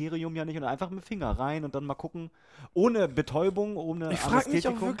Bakterium ja nicht und einfach mit dem Finger rein und dann mal gucken, ohne Betäubung, ohne Ich frage mich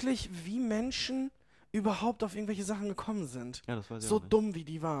auch Anästhetikum. wirklich, wie Menschen überhaupt auf irgendwelche Sachen gekommen sind. Ja, das weiß ich So auch nicht. dumm, wie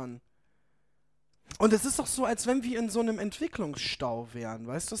die waren. Und es ist doch so, als wenn wir in so einem Entwicklungsstau wären.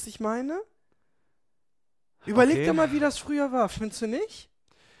 Weißt du, was ich meine? Überleg Okay. dir mal, wie das früher war. Findest du nicht?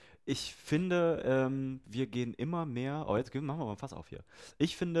 Ich finde, wir gehen immer mehr. Oh, jetzt machen wir mal ein Fass auf hier.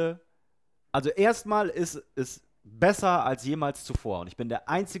 Ich finde, also erstmal ist es besser als jemals zuvor. Und ich bin der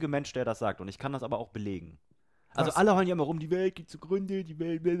einzige Mensch, der das sagt. Und ich kann das aber auch belegen. Also Was? alle heulen ja immer rum, die Welt geht zugrunde, die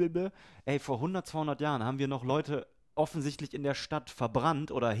Welt, blablabla. Ey, vor 100, 200 Jahren haben wir noch Leute offensichtlich in der Stadt verbrannt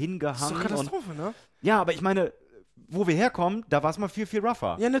oder Das ist doch hingehangen. Und, Katastrophe, ne? ja, aber ich meine, wo wir herkommen, da war es mal viel, viel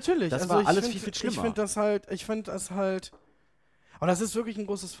rougher. Ja, natürlich. Das also war ich alles find- viel, viel Ich schlimmer. finde das halt. Und das ist wirklich ein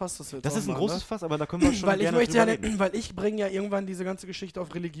großes Fass, das wir jetzt Das ist ein aufmachen, großes Fass, aber da können wir schon Weil ich gerne möchte drüber ja reden. nicht, weil ich bringe ja irgendwann diese ganze Geschichte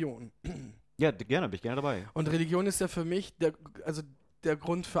auf Religion. Ja, gerne, bin ich gerne dabei. Und Religion ist ja für mich der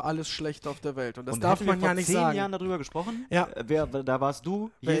Grund für alles Schlechte auf der Welt. Und das Und darf hätten man wir ja nicht vor 10 sagen. Jahren darüber gesprochen? Ja. Da warst du,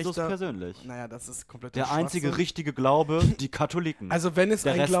 Wär ich Jesus da- persönlich. Naja, das ist komplett Der einzige richtige Glaube, die Katholiken. Also wenn es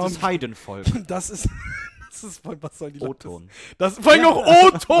der ein Rest Glauben ist Heidenvolk. das ist was sollen die Leute? O-Ton. Das vor allem noch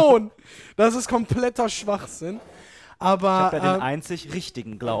O-Ton. Das ist kompletter Schwachsinn. Aber Ich habe ja den einzig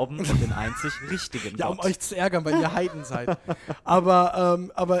richtigen Glauben und den einzig richtigen ja, um Gott. euch zu ärgern, weil ihr Heiden seid.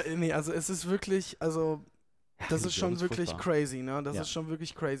 aber nee, also es ist wirklich, also das ist schon ist wirklich furchtbar. crazy, ne? Das Ja. ist schon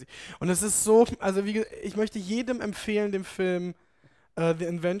wirklich crazy. Und es ist so, also ich möchte jedem empfehlen, den Film The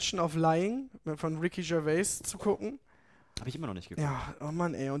Invention of Lying von Ricky Gervais zu gucken. Habe ich immer noch nicht geguckt. Ja, oh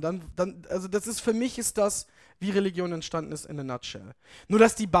Mann, ey. Und dann, also das ist, für mich ist das, wie Religion entstanden ist in a nutshell. Nur,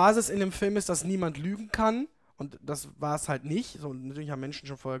 dass die Basis in dem Film ist, dass niemand lügen kann. Und das war es halt nicht. So, natürlich haben Menschen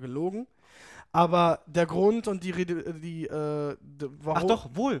schon vorher gelogen. Aber der Grund und warum. Ach doch,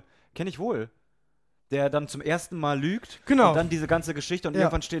 wohl. Kenne ich wohl. Der dann zum ersten Mal lügt. Genau. Und dann diese ganze Geschichte und Ja.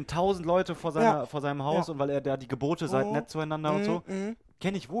 irgendwann stehen 1000 Leute vor seinem Haus Ja. und weil er da die Gebote seid Oh. nett zueinander und so. Mhm.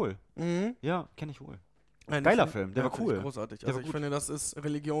 Kenne ich wohl. Mhm. Ja, kenne ich wohl. Nein, Geiler ich Film, der war finde ich cool. Großartig. Der Also war ich gut. finde, das ist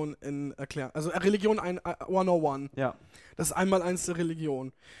Religion in Erklärung. Also Religion 101. Ja. Das ist einmal eins der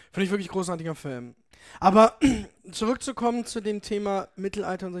Religion. Finde ich wirklich großartiger Film. Aber zurückzukommen zu dem Thema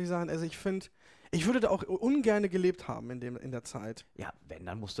Mittelalter und solche Sachen, also ich würde da auch ungern gelebt haben in der Zeit. Ja, wenn,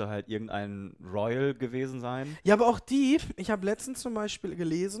 dann musste halt irgendein Royal gewesen sein. Ja, aber auch ich habe letztens zum Beispiel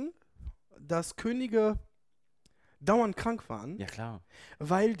gelesen, dass Könige dauernd krank waren, Ja, klar.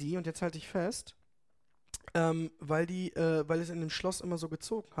 weil die, und jetzt halte ich fest, weil es in dem Schloss immer so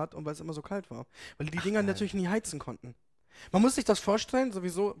gezogen hat und weil es immer so kalt war. Weil die Dinger geil. natürlich nie heizen konnten. Man muss sich das vorstellen,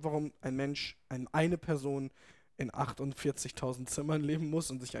 sowieso, warum ein Mensch, eine Person in 48.000 Zimmern leben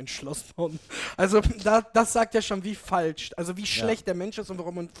muss und sich ein Schloss bauen. Also das sagt ja schon, wie falsch, also wie schlecht der Mensch ist und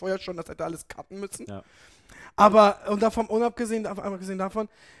warum man vorher schon das hätte alles cutten müssen. Ja. Aber abgesehen davon,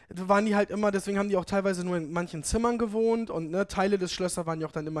 waren die halt immer, deswegen haben die auch teilweise nur in manchen Zimmern gewohnt und ne, Teile des Schlössers waren ja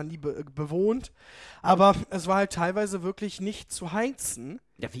auch dann immer nie bewohnt. Aber es war halt teilweise wirklich nicht zu heizen.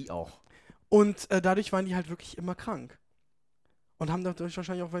 Ja, wie auch. Und dadurch waren die halt wirklich immer krank. Und haben dadurch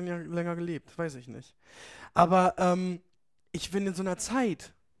wahrscheinlich auch länger gelebt, weiß ich nicht. Aber ich bin in so einer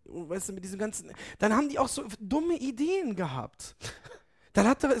Zeit, weißt du, mit diesem ganzen, dann haben die auch so dumme Ideen gehabt. Wer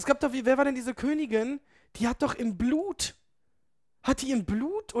war denn diese Königin? Die hat doch in Blut, hat die in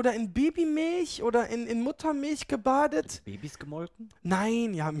Blut oder in Babymilch oder in Muttermilch gebadet? Babys gemolken?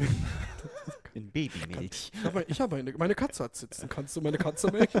 Nein, ja. In Babymilch. Meine Katze hat sitzen. Kannst du meine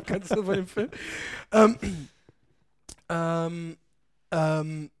Katze melken? Kannst du bei dem Film?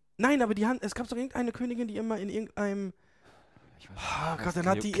 Nein, aber es gab doch irgendeine Königin, die immer in irgendeinem. Ich weiß nicht, Gott, dann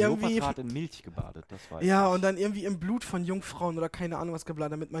hat die irgendwie. Kleopatra hat in Milch gebadet, das weiß Ja, ich. und dann irgendwie im Blut von Jungfrauen oder keine Ahnung was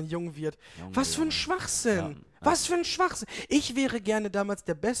geblasen, damit man jung wird. Was für ein Schwachsinn! Ja. Was für ein Schwachsinn! Ich wäre gerne damals,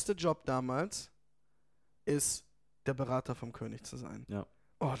 der beste Job damals ist, der Berater vom König zu sein. Ja.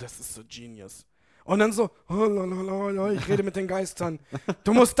 Oh, das ist so genius. Und dann so, ich rede mit den Geistern.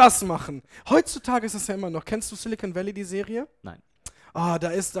 Du musst das machen. Heutzutage ist es ja immer noch. Kennst du Silicon Valley, die Serie? Nein. Ah,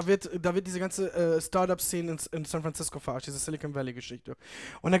 da wird diese ganze Startup-Szene in San Francisco verarscht, diese Silicon Valley-Geschichte.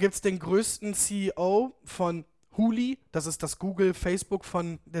 Und da gibt es den größten CEO von Huli, das ist das Google, Facebook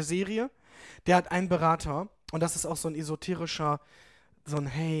von der Serie. Der hat einen Berater und das ist auch so ein esoterischer, so ein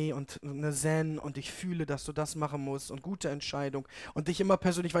Hey und eine Zen und ich fühle, dass du das machen musst und gute Entscheidung und dich immer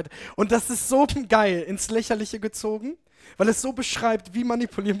persönlich weiter. Und das ist so geil, ins Lächerliche gezogen, weil es so beschreibt, wie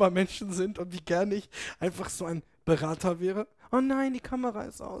manipulierbar Menschen sind und wie gerne ich einfach so ein Berater wäre. Oh nein, die Kamera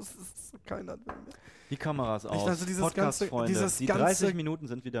ist aus. Das ist keiner drin mehr. Die Kamera ist aus. Also dieses Podcast-Freunde, ganze- die 30 Minuten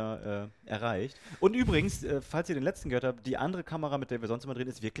sind wieder erreicht. Und übrigens, falls ihr den letzten gehört habt, die andere Kamera, mit der wir sonst immer drehen,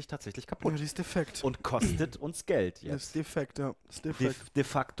 ist wirklich tatsächlich Ja, kaputt. die ist defekt. Und kostet uns Geld Das jetzt. ist defekt, ja. Das ist defekt. De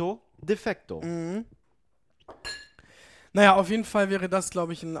facto, de facto. Mhm. Naja, auf jeden Fall wäre das,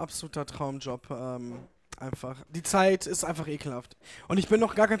 glaube ich, ein absoluter Traumjob. Einfach. Die Zeit ist einfach ekelhaft. Und ich bin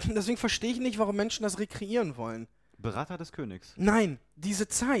noch gar kein. Deswegen verstehe ich nicht, warum Menschen das rekreieren wollen. Berater des Königs. Nein, diese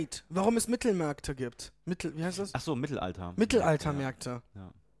Zeit. Warum es Mittelmärkte gibt. Wie heißt das? Ach so, Mittelalter. Mittelaltermärkte.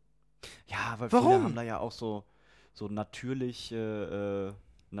 Ja, weil Warum? viele haben da ja auch so natürlich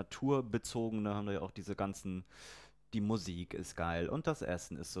naturbezogene, haben da ja auch diese ganzen, die Musik ist geil und das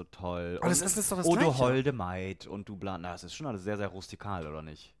Essen ist so toll. Aber das Essen ist doch das Oh, du Gleiche. holde Maid und du bla, na, das ist schon alles sehr, sehr rustikal, oder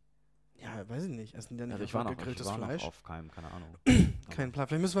nicht? Ja, weiß ich nicht. Essen die ja nicht Also ich war noch gegrilltes noch Fleisch? auf keinem, keine Ahnung. Kein Plan.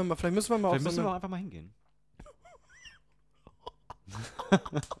 Vielleicht müssen wir mal Vielleicht auf müssen so wir auch eine... einfach mal hingehen.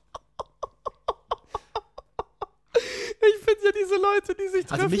 Ich finde ja diese Leute, die sich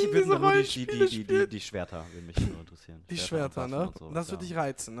treffen, Also mich würden diese nur Rollenspiele spielen. die Schwerter würden mich nur interessieren. Die Schwerter Schwerter, und ne? Waffen und so, Das ja. würde dich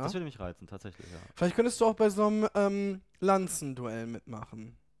reizen, ne? Das würde mich reizen, tatsächlich, ja. Vielleicht könntest du auch bei so einem Lanzenduell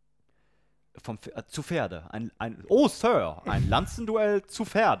mitmachen. Zu Pferde. Oh, Sir, ein Lanzenduell zu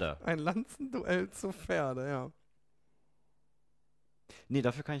Pferde. Ein Lanzenduell zu Pferde, ja. Nee,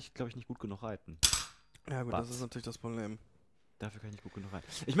 dafür kann ich, glaube ich, nicht gut genug reiten. Ja gut, Was? das ist natürlich das Problem. Dafür kann ich nicht gut genug reiten.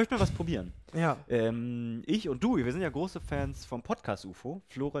 Ich möchte mal was probieren. Ja. Ich und du, wir sind ja große Fans vom Podcast UFO,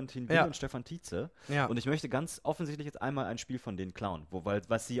 Florentin Will Ja. und Stefan Tietze. Ja. Und ich möchte ganz offensichtlich jetzt einmal ein Spiel von denen klauen,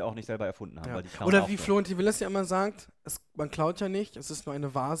 was sie auch nicht selber erfunden haben. Ja. Weil die klauen Oder auch wie nur. Florentin Will es ja immer sagt, man klaut ja nicht, es ist nur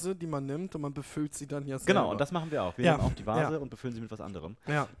eine Vase, die man nimmt und man befüllt sie dann ja selber. Genau, und das machen wir auch. Wir Ja. nehmen auch die Vase Ja. und befüllen sie mit was anderem.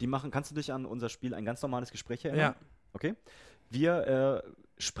 Ja. Kannst du dich an unser Spiel ein ganz normales Gespräch erinnern? Ja. Okay. Wir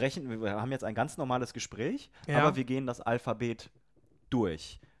wir haben jetzt ein ganz normales Gespräch, Ja. aber wir gehen das Alphabet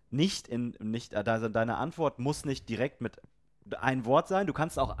durch. Also deine Antwort muss nicht direkt mit ein Wort sein. Du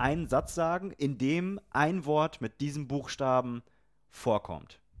kannst auch einen Satz sagen, in dem ein Wort mit diesem Buchstaben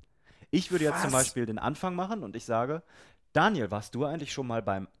vorkommt. Ich würde jetzt zum Was? Beispiel den Anfang machen und ich sage, Daniel, warst du eigentlich schon mal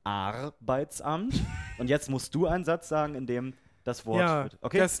beim Arbeitsamt? Und jetzt musst du einen Satz sagen, in dem das Wort Ja, mit.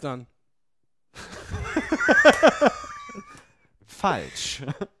 Okay? gestern. Falsch.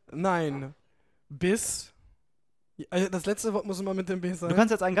 Nein. Bis. Das letzte Wort muss immer mit dem B sein. Du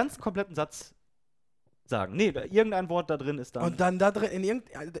kannst jetzt einen ganz kompletten Satz sagen. Nee, irgendein Wort da drin ist dann. Und dann da drin,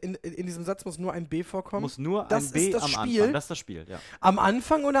 in diesem Satz muss nur ein B vorkommen. muss nur Das ein B ist das am Spiel? Anfang. Das ist das Spiel, ja. Am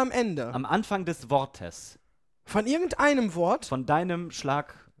Anfang oder am Ende? Am Anfang des Wortes. Von irgendeinem Wort? Von deinem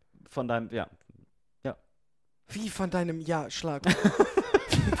Schlag, von deinem, ja. Wie von deinem Ja-Schlag?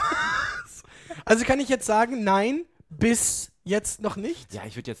 Also kann ich jetzt sagen, nein, bis jetzt noch nicht? Ja,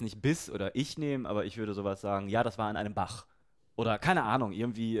 ich würde jetzt nicht bis oder ich nehmen, aber ich würde sowas sagen, ja, das war an einem Bach. Oder keine Ahnung,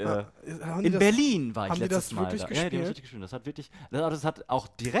 irgendwie Haben die in das- Berlin war ich haben die letztes das Mal wirklich da. Ja, die haben das gespielt? wirklich gespielt. Das hat wirklich, das hat auch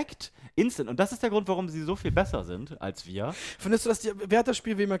direkt instant. Und das ist der Grund, warum sie so viel besser sind als wir. Findest du, wer hat das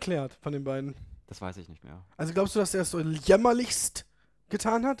Spiel wem erklärt von den beiden? Das weiß ich nicht mehr. Also glaubst du, dass der es so jämmerlichst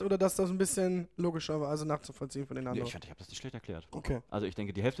getan hat oder dass das ein bisschen logischer war, also nachzuvollziehen von den Nee, anderen? ich habe das nicht schlecht erklärt. Okay. Also ich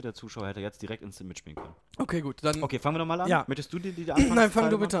denke, die Hälfte der Zuschauer hätte jetzt direkt instant mitspielen können. Okay, gut, dann. Okay, fangen wir nochmal an. Ja. Möchtest du die Anfangszeit Nein, fang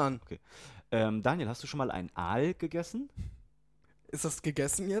du machen? bitte an. Okay. Daniel, hast du schon mal einen Aal gegessen? Ist das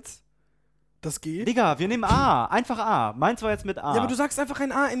gegessen jetzt? Das geht? Digga, wir nehmen A. Einfach A. Meins war jetzt mit A. Ja, aber du sagst einfach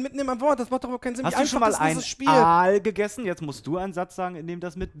ein A mitten im Wort, das macht doch überhaupt keinen Sinn. Hast Wie du schon einfach mal ist ein dieses Spiel? Aal gegessen? Jetzt musst du einen Satz sagen, in dem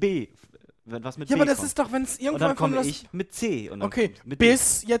das mit B, wenn was mit Ja, B aber das kommt. ist doch, wenn es Und irgendwann dann komme das. ich mit C. Und dann Okay, kommt mit D.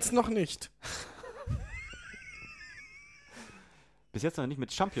 bis jetzt noch nicht. Bis jetzt noch nicht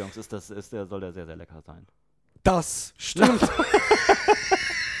mit Champignons soll der sehr, sehr lecker sein. Das stimmt.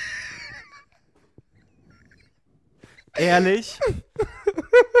 Ehrlich?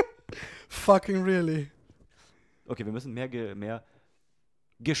 Fucking really. Okay, wir müssen mehr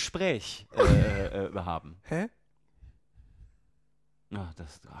Gespräch haben. Hä? Ah,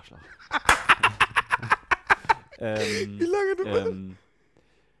 das ist Arschloch. Wie lange du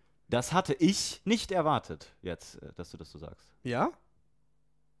das hatte ich nicht erwartet, jetzt, dass du das so sagst. Ja?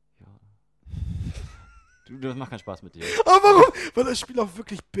 Ja. Das macht keinen Spaß mit dir. Aber warum? Weil das Spiel auch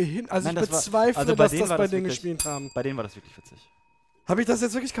wirklich behindert. Also Nein, ich das war- bezweifle, also bei dass denen das war bei das denen wirklich- gespielt haben. Bei denen war das wirklich witzig. Habe ich das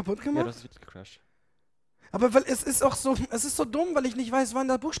jetzt wirklich kaputt Ja, gemacht? du hast wirklich gecrashed. Aber weil es ist auch so, es ist so dumm, weil ich nicht weiß, wann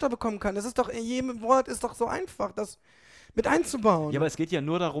der Buchstabe kommen kann. Es ist doch, in jedem Wort ist doch so einfach, das mit einzubauen. Ja, aber es geht ja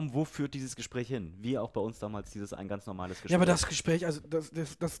nur darum, wo führt dieses Gespräch hin? Wie auch bei uns damals ein ganz normales Gespräch. Ja, aber das Gespräch, also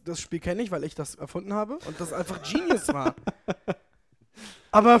das Spiel kenne ich, weil ich das erfunden habe und das einfach Genius war.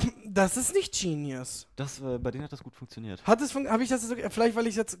 Aber das ist nicht Genius. Bei denen hat das gut funktioniert. Habe ich das jetzt, vielleicht weil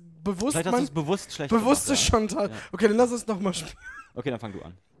ich jetzt bewusst Vielleicht hast du es bewusst schlecht bewusste gemacht, schon tat. Ja. Okay, dann lass uns nochmal spielen. Okay, dann fang du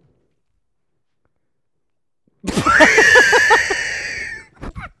an.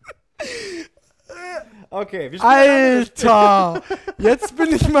 Okay, wir Alter! Jetzt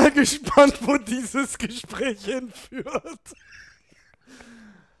bin ich mal gespannt, wo dieses Gespräch hinführt.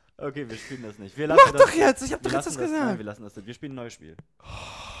 Okay, wir spielen das nicht. Mach doch jetzt, ich hab doch wir jetzt das lassen Nein, gesagt. wir lassen das. Wir spielen ein neues Spiel.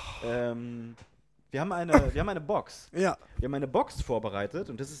 Wir haben eine Box. Ja, Wir haben eine Box vorbereitet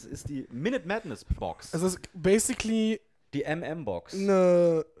und das ist die Minute Madness Box. es ist basically Die MM-Box.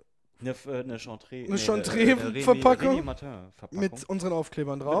 eine Eine Chantre. Eine Chantre-Verpackung Remy-Martin-Verpackung. mit unseren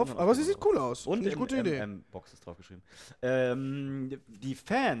Aufklebern drauf. unseren Aber sie sieht Aufklebern cool aus. Und Finde ich gute Idee. MM-Box ist draufgeschrieben. Die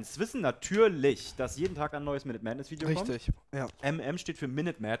Fans wissen natürlich, dass jeden Tag ein neues Minute Madness-Video kommt. Richtig, ja. MM steht für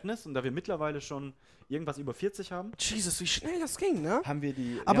Minute Madness und da wir mittlerweile schon irgendwas über 40 haben, Jesus, wie schnell das ging, ne? haben wir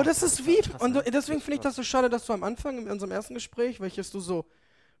die. Aber ja, das ist wie, krass, und ne? deswegen finde ich Krass. das so schade, dass du am Anfang in unserem ersten Gespräch, welches du so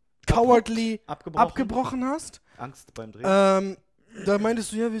cowardly abgebrochen hast, Angst beim Drehen. da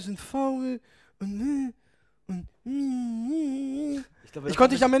meintest du, ja, wir sind faul und glaube, ich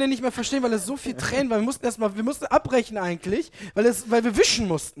konnte dich am Ende nicht mehr verstehen, weil es so viel Tränen war. Wir mussten abbrechen eigentlich, weil wir wischen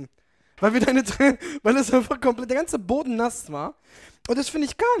mussten. Weil wir deine Tränen, weil es einfach komplett, der ganze Boden nass war. Und das finde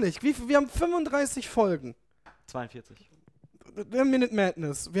ich gar nicht. Wir haben 35 Folgen. 42, Wir haben Minute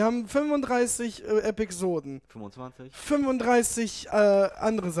Madness. Wir haben 35 Episoden. 25. 35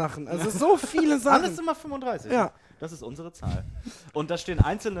 andere Sachen. Also so viele Sachen. Alles immer 35. Ja. Das ist unsere Zahl. Und da stehen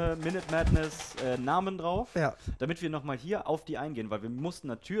einzelne Minute Madness Namen drauf, Ja. damit wir nochmal hier auf die eingehen, weil wir mussten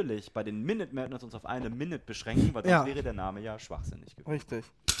natürlich bei den Minute Madness uns auf eine Minute beschränken, weil sonst Ja. wäre der Name ja schwachsinnig gewesen. Richtig.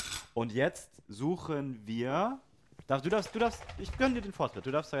 Und jetzt suchen wir. Ich gönne dir den Vortritt.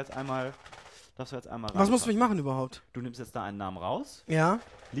 Du darfst da jetzt einmal Was reinfassen. musst du machen überhaupt? Du nimmst jetzt da einen Namen raus, Ja.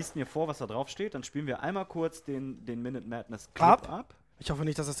 liest mir vor, was da drauf steht, dann spielen wir einmal kurz den Minute Madness Clip ab. Ich hoffe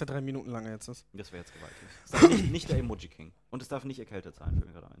nicht, dass das der 3 Minuten lange jetzt ist. Das wäre jetzt gewaltig. Es darf nicht der Emoji King. Und es darf nicht erkältet sein, fällt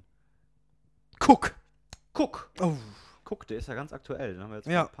mir gerade ein. Guck. Guck! Oh. Guck, der ist ja ganz aktuell. Den haben wir jetzt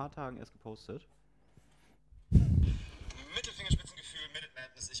Ja. vor ein paar Tagen erst gepostet. Mittelfingerspitzengefühl, Minute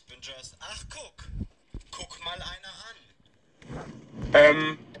Madness, ich bin just. Ach, guck! Guck mal einer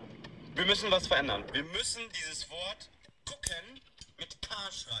an. Wir müssen was verändern. Wir müssen dieses Wort gucken mit K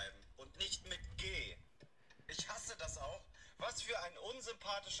schreiben und nicht mit G. Ich hasse das auch. Was für ein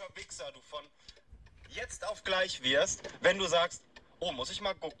unsympathischer Wichser du von jetzt auf gleich wirst, wenn du sagst, oh, muss ich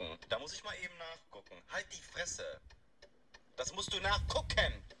mal gucken. Da muss ich mal eben nachgucken. Halt die Fresse. Das musst du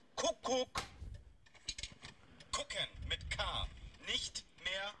nachgucken. Guck. Gucken mit K, nicht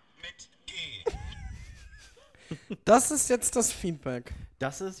mehr mit G. Das ist jetzt das Feedback.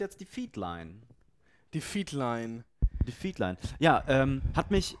 Das ist jetzt die Feedline. Die Feedline. Die Feedline. Ja, hat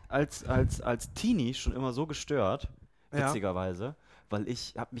mich als Teenie schon immer so gestört, Ja. witzigerweise, weil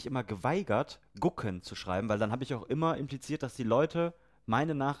ich habe mich immer geweigert, gucken zu schreiben, weil dann habe ich auch immer impliziert, dass die Leute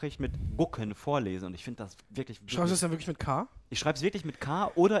meine Nachricht mit gucken vorlesen und ich finde das wirklich... Schreibst du es dann wirklich mit K? Ich schreibe es wirklich mit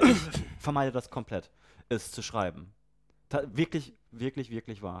K oder ich vermeide das komplett, es zu schreiben. Wirklich, wirklich,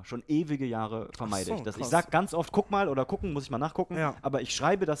 wirklich wahr. Schon ewige Jahre vermeide ich das. Krass. Ich sage ganz oft, guck mal oder gucken, muss ich mal nachgucken, Ja. aber ich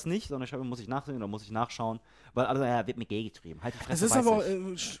schreibe das nicht, sondern ich schreibe, muss ich nachsehen oder muss ich nachschauen, weil alle sagen, ja, wird mit G geschrieben. Halt die Fresse, Es ist weiß aber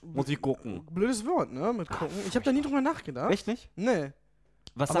ich. Muss ich gucken. blödes Wort, ne? Mit gucken. Ich habe da nie drüber nachgedacht. Echt nicht? Nee.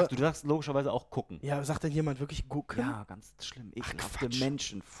 Was Aber- sagst du? Du sagst logischerweise auch gucken. Ja, sagt denn jemand wirklich gucken? Ja, ganz schlimm. Ekelhafte Quatsch.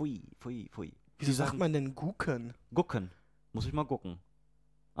 Menschen. Pfui, pfui, pfui. Wieso Die sagt sagen, man denn gucken? gucken. Muss ich mal gucken.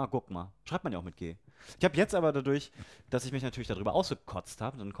 Ah, guck mal. Schreibt man ja auch mit G. Ich habe jetzt aber dadurch, dass ich mich natürlich darüber ausgekotzt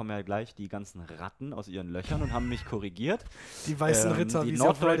habe, dann kommen ja gleich die ganzen Ratten aus ihren Löchern und haben mich korrigiert. Die weißen Ritter, die wie sie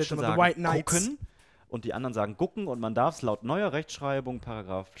auf Reddit Norddeutschen immer, sagen the White Knights. gucken und die anderen sagen gucken und man darf es laut neuer Rechtschreibung,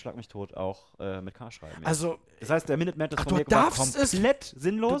 Paragraph Schlag mich tot, auch mit K schreiben. jetzt. Also, Das heißt, der Minute Man ist Ach, von du mir war darfst es- komplett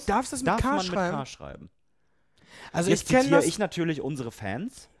sinnlos. du darfst es mit darf K man schreiben? mit K schreiben. also Jetzt ich kenne zitiere das. ich natürlich unsere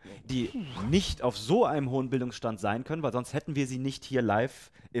Fans, die nicht auf so einem hohen Bildungsstand sein können, weil sonst hätten wir sie nicht hier live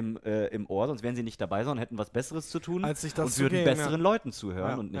im Ohr, sonst wären sie nicht dabei, sondern hätten was Besseres zu tun Als sich das und zu würden geben, besseren ja. Leuten zuhören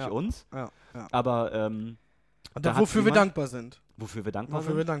Ja, und nicht ja. uns. Ja. Aber Und da hat wofür wir jemand- dankbar sind. wofür wir dankbar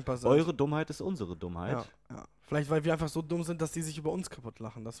Wofür wir sind, dankbar sind. eure Dummheit ist unsere Dummheit. Ja. Vielleicht, weil wir einfach so dumm sind, dass die sich über uns kaputt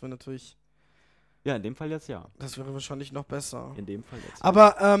lachen. Das wäre natürlich. Ja, in dem Fall jetzt ja. Das wäre wahrscheinlich noch besser. In dem Fall jetzt.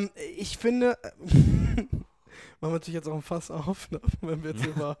 Aber ich finde. Machen wir natürlich jetzt auch ein Fass auf, ne? Wenn wir jetzt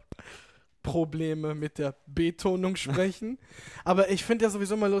über Probleme mit der Betonung sprechen. Aber ich finde ja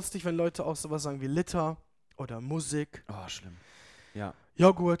sowieso mal lustig, wenn Leute auch sowas sagen wie Liter oder Musik, Oh, schlimm. Ja.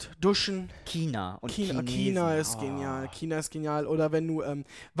 Joghurt, Duschen. China und China Chinesen. ist Oh. genial. China ist genial. Oder wenn du.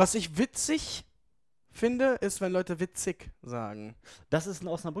 Was ich witzig finde, ist, wenn Leute witzig sagen. Das ist ein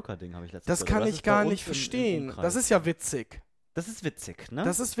Osnabrücker Ding, habe ich letztens Das gehört. kann Das ich ist bei gar uns nicht im verstehen. Umkreis. Das ist ja witzig. Das ist witzig, ne?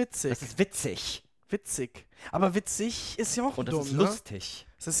 Das ist witzig. Das ist witzig. Witzig. Aber witzig ist ja auch Und das dumm, ist ne? lustig.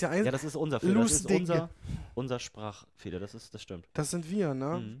 Das ist ja ein. Ja, das ist unser Fehler. Das ist Lustig. unser Sprachfehler. Das stimmt. Das sind wir,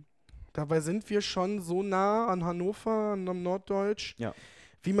 ne? Mhm. Dabei sind wir schon so nah an Hannover, am Norddeutsch, Ja.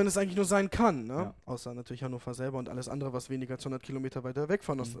 wie man es eigentlich nur sein kann, ne? Ja. Außer natürlich Hannover selber und alles andere, was weniger als 100 Kilometer weiter weg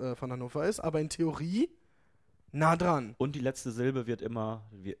von Mhm. von Hannover ist. Aber in Theorie nah dran. Und die letzte Silbe wird immer,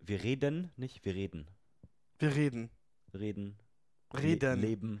 wir reden, nicht wir reden. Wir reden. Reden. Reden.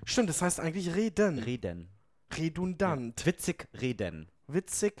 Leben. Stimmt, das heißt eigentlich reden. Reden. Redundant. Ja. Witzig reden.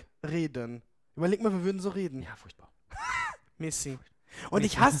 Witzig reden. Überleg mal, wir würden so reden. Ja, furchtbar. Messi. Und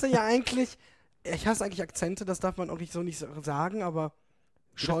ich hasse ja eigentlich, Akzente, das darf man auch nicht so nicht sagen, aber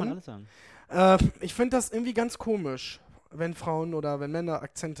Wie darf man schon. alles sagen? Ich finde das irgendwie ganz komisch, wenn Frauen oder wenn Männer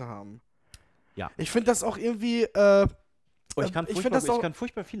Akzente haben. Ja. Ich finde das auch irgendwie, Oh, ich kann ich furchtbar, find das auch- ich kann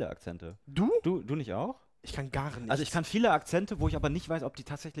furchtbar viele Akzente. du? Du nicht auch? Ich kann gar nicht. Also ich kann viele Akzente, wo ich aber nicht weiß, ob die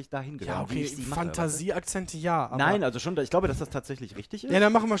tatsächlich dahin gehören. ja, wie okay, ich sie mache, Fantasieakzente ja, weißt aber... du? Nein, also schon, ich glaube, dass das tatsächlich richtig ist. Ja,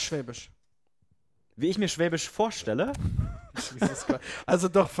 dann machen wir Schwäbisch. Wie ich mir Schwäbisch vorstelle. Jesus Christ. Also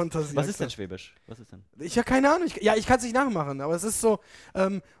doch Fantasie. Was ist denn Schwäbisch? Was ist denn? Ich habe keine Ahnung. Ich kann es nicht nachmachen, aber es ist so,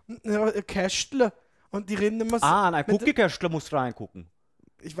 Kästle. Und die reden immer so. Ah, in ein mit- Cookie-Kästle musst du reingucken.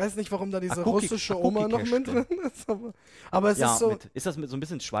 Ich weiß nicht, warum da diese Cookie- russische a Oma noch mit Cookie-Kästle. drin ist. Aber es Ja, ist so. ist das mit so ein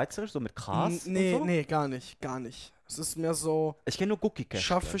bisschen schweizerisch, so mit Gras? Nee, und so? nee, gar nicht. Es ist mehr so. Ich kenne nur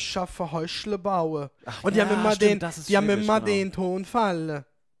Cookie-Kästle. Schaffe, Häuschle baue. Ach Und die ja, haben immer stimmt, das ist die haben Schwäbisch, immer genau. den Tonfall.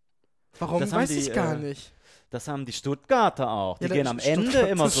 Warum, Das haben weiß die, ich gar nicht. Das haben die Stuttgarter auch. Die Ja, gehen der am Ende Stuttgart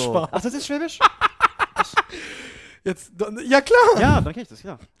immer ist so. schwarz. Ach, das ist Schwäbisch? Ja, klar. Ja, dann kenn ich das,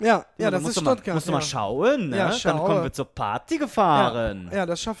 ja. Ja, Dann das musst ist du mal- Stuttgart. Musst du ja. mal schauen, ne? Ja, Dann schaue. kommen wir zur Party gefahren. Ja,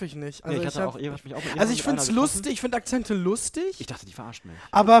 das schaffe ich nicht. Also, Nee, ich, hab mich auch mit also ich mit finde es einer getroffen. lustig, ich finde Akzente lustig. Ich dachte, die verarscht mich.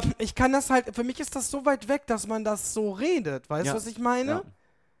 Aber ich kann das halt, für mich ist das so weit weg, dass man das so redet. Weißt du, Ja. was ich meine?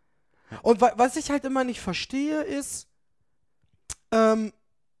 Ja. Und was ich halt immer nicht verstehe, ist,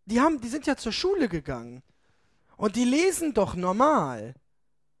 die sind ja zur Schule gegangen. Und die lesen doch normal.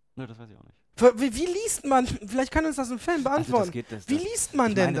 Ne, das weiß ich auch nicht. Wie liest man, vielleicht kann uns das ein Fan beantworten. Wie liest man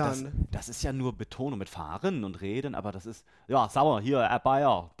ich denn meine, dann? Das ist ja nur Betonung mit Fahren und Reden, aber das ist, ja, sauer, hier,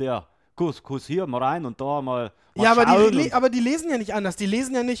 Bayer, der, Kuss hier mal rein und da mal Ja, aber schauen die, und- aber die lesen ja nicht anders. Die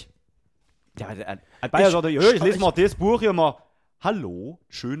lesen ja nicht. Ja, ein Bayer sagt, ja, ich lese mal das Buch hier mal. Hallo,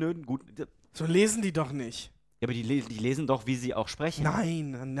 schönen, guten. Ja, So lesen die doch nicht. aber die lesen doch, wie sie auch sprechen.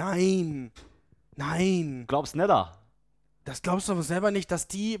 Nein. Glaubst nicht da? Das glaubst du aber selber nicht, dass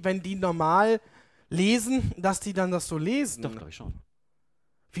die, wenn die normal lesen, dass die dann das so lesen. Doch, glaube ich schon.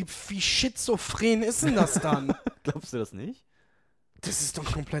 Wie schizophren ist denn das dann? Glaubst du das nicht? Das ist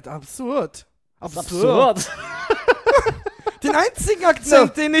doch komplett absurd. Absurd. Den einzigen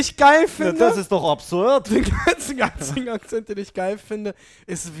Akzent, den ich geil finde. Das ist doch absurd. Den einzigen Akzent, den ich geil finde,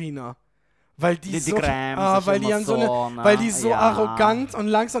 ist Wiener. Weil die so, weil die haben so eine, weil die so arrogant und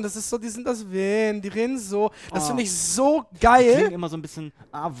langsam, das ist so, die sind das Wien, die reden so, das finde ich so geil. Die klingen immer so ein bisschen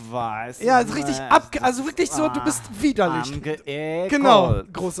weiß. Ja, richtig also wirklich so, du bist widerlich. Genau,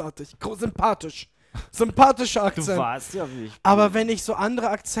 großartig, sympathisch. Sympathischer Akzent. Du weißt ja, wie ich bin. Aber wenn ich so andere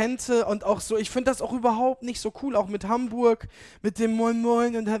Akzente und auch so, ich finde das auch überhaupt nicht so cool, auch mit Hamburg, mit dem Moin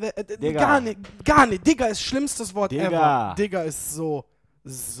Moin und gar nicht. Digga ist schlimmstes Wort ever. Digga ist so.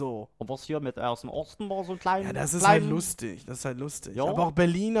 Und was hier mit aus dem Osten war so ein kleiner. Ja, das ist halt lustig. Jo. Aber auch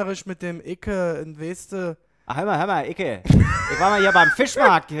berlinerisch mit dem Icke in Weste. Hör mal, Icke. Ich war mal hier beim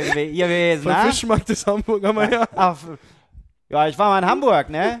Fischmarkt gewesen, ne? Fischmarkt ist Hamburg, haben wir ja. Ja, ich war mal in Hamburg,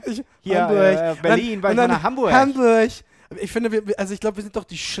 ne? Hamburg. Berlin, war ich mal nach Hamburg. Ich finde, ich glaube, wir sind doch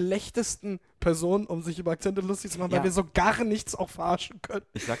die schlechtesten Personen, um sich über Akzente lustig zu machen, weil wir so gar nichts auch verarschen können.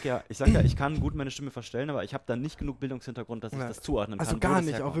 Ich sag ja, ich kann gut meine Stimme verstellen, aber ich habe da nicht genug Bildungshintergrund, dass ich das zuordnen kann. Also gar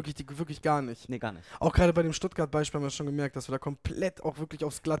nicht, auch wirklich gar nicht. Nee, gar nicht. Auch gerade bei dem Stuttgart-Beispiel haben wir schon gemerkt, dass wir da komplett auch wirklich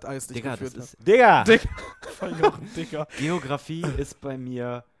aufs Glatteis dich geführt haben. Digga! Geografie ist bei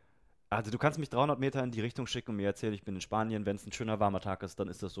mir. Also du kannst mich 300 Meter in die Richtung schicken und mir erzählen, ich bin in Spanien, wenn es ein schöner warmer Tag ist, dann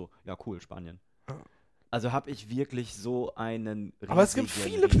ist das so, ja cool, Spanien. Also habe ich wirklich so einen riesigen, aber es gibt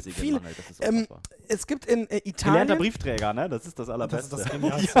viele. Mangel. Das ist es gibt in Italien. Gelernter Briefträger, ne? Das ist das Allerbeste. Das ist das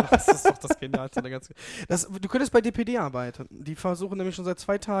Genialste. Das ist doch das Genialste der ganzen. Du könntest bei DPD arbeiten. Die versuchen nämlich schon seit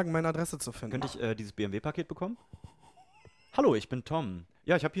 2 Tagen meine Adresse zu finden. Könnte ich dieses BMW-Paket bekommen? Hallo, ich bin Tom.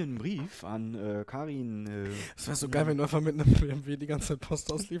 Ja, ich habe hier einen Brief an Karin. Das wäre so geil, wenn du einfach mit einem BMW die ganze Zeit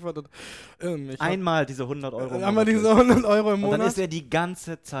Post ausliefert. Und, einmal diese 100 Euro. Einmal diese 100 Euro im Monat. Und dann ist er die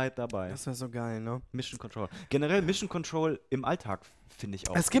ganze Zeit dabei. Das wäre so geil, ne? Mission Control. Generell Mission Control im Alltag finde ich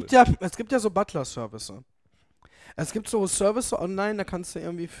auch es gibt ja so Butler-Service. Es gibt so Service online, da kannst du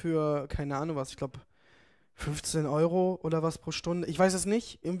irgendwie für, keine Ahnung was, ich glaube 15 Euro oder was pro Stunde, ich weiß es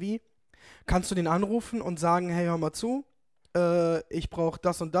nicht, irgendwie, kannst du den anrufen und sagen, hey, hör mal zu, ich brauche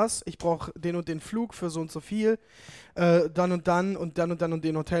das und das, ich brauche den und den Flug für so und so viel, dann und dann und dann und dann und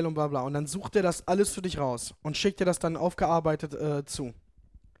den Hotel und bla bla. Und dann sucht er das alles für dich raus und schickt dir das dann aufgearbeitet zu.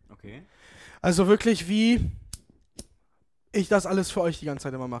 Okay. Also wirklich wie ich das alles für euch die ganze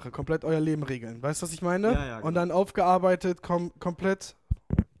Zeit immer mache. Komplett euer Leben regeln. Weißt du, was ich meine? Ja, genau. Und dann aufgearbeitet, komplett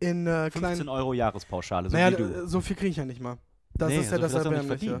in 15 Euro Jahrespauschale, so naja, wie du. So viel kriege ich ja nicht mal. Das ist so ja das viel hast du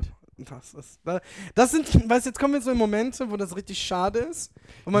Erbärmliche. nicht verdient. Das sind, weißt du, jetzt kommen wir so in Momente, wo das richtig schade ist.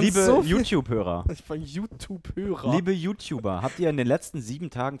 Liebe so YouTube-Hörer. Ich war YouTube-Hörer. Liebe YouTuber, habt ihr in den letzten 7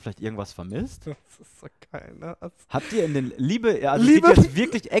 Tagen vielleicht irgendwas vermisst? Das ist so geil, ne? Habt ihr in den, es geht jetzt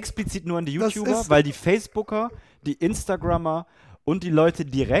wirklich explizit nur an die YouTuber, weil die Facebooker, die Instagrammer und die Leute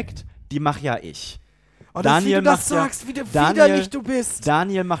direkt, die mache ja ich. Oh, Daniel, wie du das sagst, wie widerlich du bist.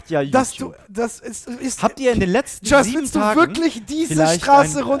 Daniel macht ja YouTube. Das ist habt ihr in den letzten 7 Tagen... willst du wirklich diese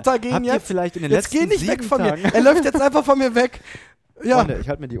Straße runtergehen habt jetzt? Ihr vielleicht in den jetzt letzten geh nicht 7 weg von Tagen, mir. Er läuft jetzt einfach von mir weg. Ja. Freunde, ich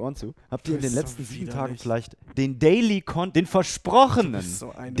halte mir die Ohren zu. Habt ihr in den letzten 7 Tagen vielleicht den Daily Content, den versprochenen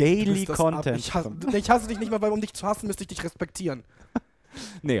Daily Content... Ich hasse dich nicht mal, weil um dich zu hassen, müsste ich dich respektieren.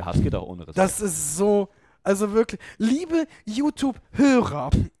 Nee, Hass geht auch ohne Respekt. Das ist so... Also wirklich, liebe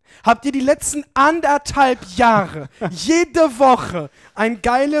YouTube-Hörer, habt ihr die letzten 1,5 Jahre jede Woche ein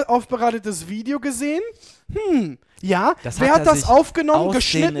geil aufbereitetes Video gesehen? Ja. Wer hat das aufgenommen,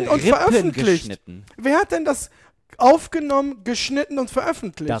 geschnitten und veröffentlicht? Wer hat denn das aufgenommen, geschnitten und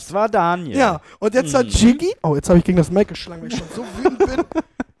veröffentlicht? Das war Daniel. Ja, und jetzt hat Jiggy... Oh, jetzt habe ich gegen das Mic geschlagen, weil ich schon so wütend bin.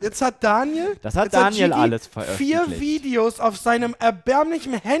 Jetzt hat Daniel... Das hat Daniel alles veröffentlicht. 4 Videos auf seinem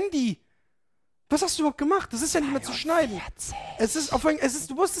erbärmlichen Handy. Was hast du überhaupt gemacht? Das ist ja nicht mehr zu schneiden.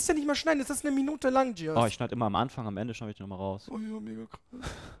 Du musst es ja nicht mehr schneiden. Es ist 1 Minute lang, Gios. Oh, ich schneide immer am Anfang, am Ende schneide ich nochmal raus. Oh ja, mega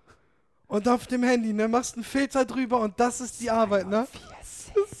krass. Und auf dem Handy, ne, machst einen Filter drüber und das ist die Arbeit, ne?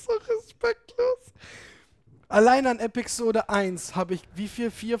 Das ist so respektlos. Allein an Episode 1 habe ich wie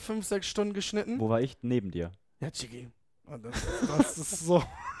viel? 4, 5, 6 Stunden geschnitten? Wo war ich? Neben dir. Ja, Chigi. Oh, das ist so...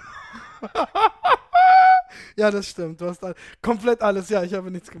 Ja, das stimmt. Du hast komplett alles. Ja, ich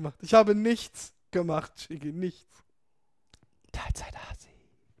habe nichts gemacht. Ich habe nichts gemacht, Chigi. Nichts. Teilzeit-Asi.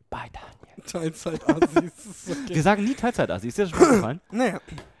 Bei Daniel. Teilzeit-Asi. Okay. Wir sagen nie Teilzeit-Asi. Ist dir das schon aufgefallen? Naja.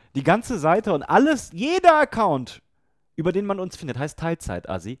 Die ganze Seite und alles, jeder Account, über den man uns findet, heißt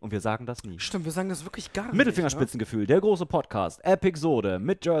Teilzeit-Asi. Und wir sagen das nie. Stimmt, wir sagen das wirklich gar nicht. Mittelfingerspitzengefühl, der große Podcast, Episode,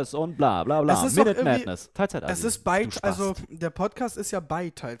 mit Joyce und bla bla bla. Minute Madness. Teilzeit-Asi. Es ist also der Podcast ist ja bei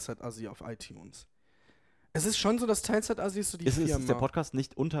Teilzeit-Asi auf iTunes. Es ist schon so, dass Teilzeit-Asi ist so die Firma. Ist der Podcast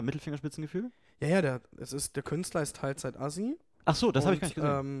nicht unter Mittelfingerspitzengefühl? Ja, der Künstler ist Teilzeit-Asi. Ach so, das habe ich gar nicht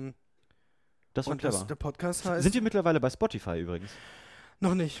gesehen. Das war Und clever. der Podcast heißt... Sind wir mittlerweile bei Spotify übrigens?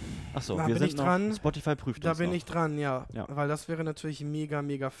 Noch nicht. Achso, Da wir bin sind ich noch, dran. Spotify prüft Da uns bin noch. ich dran, ja. Ja. Weil das wäre natürlich mega,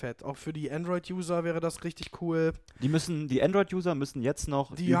 mega fett. Auch für die Android-User wäre das richtig cool. Die Android-User müssen jetzt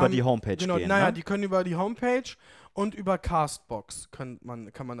noch Die über haben- die Homepage Genau, gehen, naja, ne? die können über die Homepage und über Castbox kann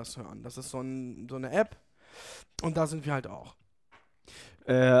man das hören. Das ist so eine App und da sind wir halt auch.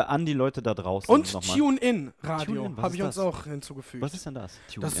 An die Leute da draußen Und nochmal. TuneIn Radio TuneIn, was habe ist ich uns das? auch hinzugefügt. Was ist denn das?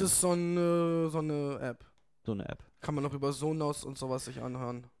 Das TuneIn. ist so eine App. So eine App. Kann man auch über Sonos und sowas sich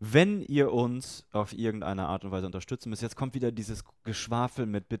anhören. Wenn ihr uns auf irgendeine Art und Weise unterstützen müsst, jetzt kommt wieder dieses Geschwafel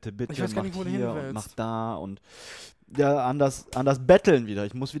mit bitte, bitte, Ich weiß gar macht nicht, wo du hier hin und willst. macht da und ja, an das Betteln wieder.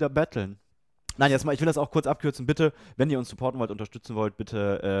 Ich muss wieder betteln. Nein, jetzt mal, ich will das auch kurz abkürzen. Bitte, wenn ihr uns supporten wollt, unterstützen wollt,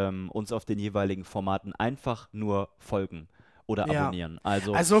 bitte uns auf den jeweiligen Formaten einfach nur folgen oder Ja. abonnieren.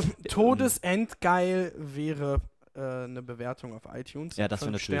 Also Todesendgeil wäre eine Bewertung auf iTunes. ja, das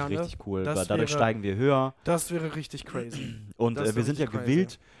wäre 5 natürlich Sterne. richtig cool, Das weil dadurch wäre- steigen wir höher. Das wäre richtig crazy. Und Das wir wäre sind ja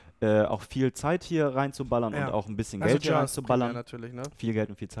richtig gewillt, auch viel Zeit hier reinzuballern Ja. und auch ein bisschen Also Geld hier Just primär reinzuballern. natürlich, ne? Viel Geld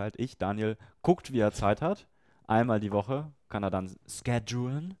und viel Zeit. Daniel, guckt, wie er Zeit hat. Einmal die Woche kann er dann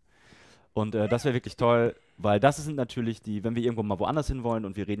schedulen. Und das wäre wirklich toll, weil das sind natürlich wenn wir irgendwo mal woanders hin wollen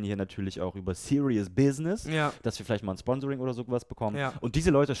und wir reden hier natürlich auch über Serious Business, Ja. dass wir vielleicht mal ein Sponsoring oder sowas bekommen. Ja. Und diese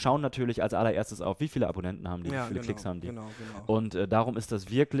Leute schauen natürlich als allererstes auf, wie viele Abonnenten haben die, wie Ja, viele genau, Klicks haben die. Genau. Und darum ist das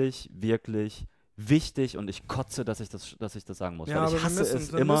wirklich, wirklich wichtig und ich kotze, dass ich das sagen muss. Ja, weil aber ich wir hasse müssen-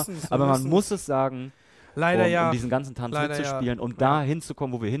 es wir immer, müssen's, wir aber man müssen's. muss es sagen, Leider ja. um diesen ganzen Tanz Leider mitzuspielen ja. und Ja. da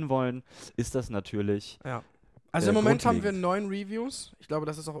hinzukommen, wo wir hinwollen, ist das natürlich Ja. Also im Moment haben wir grundlegend. 9 Reviews. Ich glaube,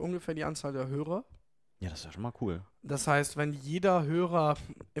 das ist auch ungefähr die Anzahl der Hörer. ja, das ist ja schon mal cool. Das heißt, wenn jeder Hörer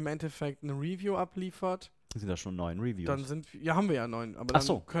im Endeffekt eine Review abliefert, Sind das schon 9 Reviews? dann haben wir ja 9. Aber Ach dann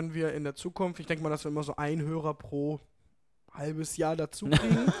so. können wir in der Zukunft, ich denke mal, dass wir immer so einen Hörer pro halbes Jahr dazu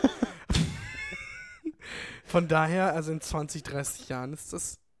kriegen. Von daher, also in 20, 30 Jahren ist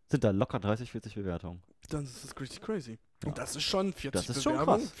das, Sind da locker 30, 40 Bewertungen. dann ist das richtig crazy. Ja. Und das ist schon 40 Das ist schon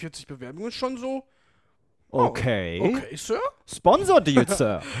Bewerbungen. krass. 40 Bewerbungen ist schon so. Okay. Okay, Sir. Sponsor-Deal,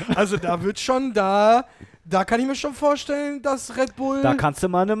 Sir. Also da wird schon, da kann ich mir schon vorstellen, dass Red Bull. Da kannst du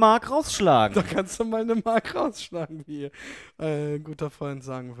mal eine Mark rausschlagen. Da kannst du mal eine Mark rausschlagen, wie ein guter Freund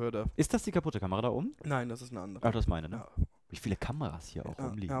sagen würde. Ist das die kaputte Kamera da oben? Nein, das ist eine andere. Ach, das ist meine, ne? Ja. Wie viele Kameras hier auch Ja,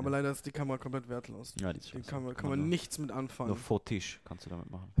 rumliegen. ja, aber ne? leider ist die Kamera komplett wertlos. Ja, die ist Die scheiße. kann man nur, nichts mit anfangen. Nur vor Tisch kannst du damit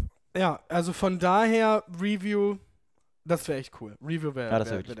machen. Ja, also von daher, Review, das wäre echt cool. Review wäre Ja, das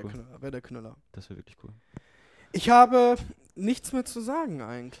wär wär wirklich der cool. Knüller. Wär der Knüller. Das wäre wirklich cool. Ich habe nichts mehr zu sagen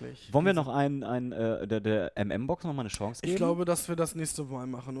eigentlich. Wollen wir noch der MM-Box nochmal eine Chance geben? Ich glaube, dass wir das nächste Mal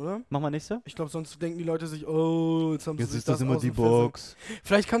machen, oder? Machen wir nächste? Ich glaube, sonst denken die Leute sich, oh, jetzt haben sie Jetzt sich ist das immer aus die dem Fässer- Box.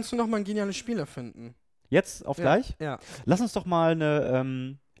 Vielleicht kannst du noch mal ein geniales Spiel erfinden. Jetzt auf gleich? Ja. Lass uns doch mal eine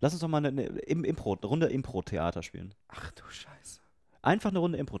Runde Impro-Theater spielen. Ach du Scheiße. Einfach eine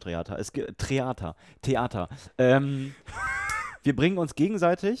Runde Impro-Theater. Theater. Wir bringen uns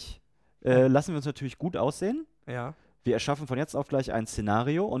gegenseitig, lassen wir uns natürlich gut aussehen. Ja. Wir erschaffen von jetzt auf gleich ein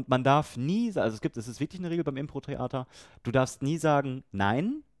Szenario und man darf nie, also es ist wirklich eine Regel beim Impro-Theater, du darfst nie sagen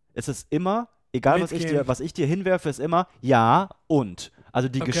nein. Es ist immer, egal Mitgehen. was ich dir hinwerfe, ist immer ja und. Also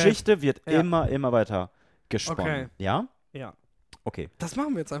die Okay. Geschichte wird Ja. immer weiter gesponnen. Okay. Ja? Ja. Okay. Das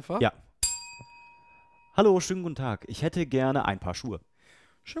machen wir jetzt einfach. Ja. Hallo, schönen guten Tag. Ich hätte gerne ein paar Schuhe.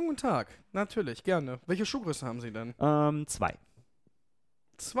 Schönen guten Tag. Natürlich, gerne. Welche Schuhgröße haben Sie denn? 2.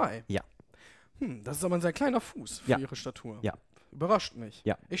 2. Ja. Das ist aber ein sehr kleiner Fuß für Ja. Ihre Statur. Ja. Überrascht mich.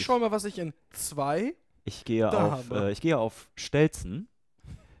 Ja. Ich schaue mal, was ich in 2. Ich gehe Da auf, haben wir. ich gehe auf Stelzen,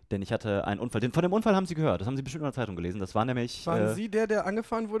 denn ich hatte einen Unfall. Von dem Unfall haben Sie gehört. Das haben Sie bestimmt in der Zeitung gelesen. Das war nämlich Waren Sie der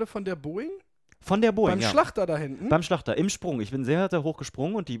angefahren wurde von der Boeing? von der Boeing. Beim ja. Schlachter da hinten? Beim Schlachter, im Sprung. Ich bin sehr hoch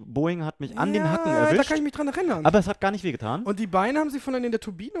gesprungen und die Boeing hat mich an den Ja, Hacken Da erwischt. kann ich mich dran erinnern. Aber es hat gar nicht wehgetan. Und die Beine haben Sie von in der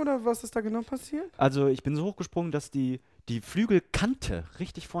Turbine oder was ist da genau passiert? Also ich bin so hochgesprungen, dass die Flügelkante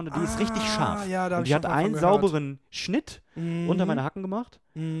richtig vorne, die ist richtig scharf. Ja, da hab und ich die schon hat mal einen von gehört. sauberen Schnitt unter meine Hacken gemacht.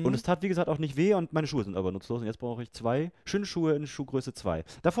 Mhm. Und es tat, wie gesagt, auch nicht weh und meine Schuhe sind aber nutzlos. Und jetzt brauche ich 2 schöne Schuhe in Schuhgröße 2.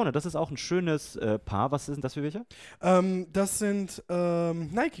 Da vorne, das ist auch ein schönes Paar. Was sind das für welche? Das sind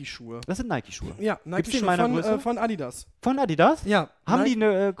Nike-Schuhe. Das sind Nike-Schuhe. Ja, Gibt's die in Nike-Schuhe meiner Größe? von Adidas. Von Adidas? Ja. Haben Nike- die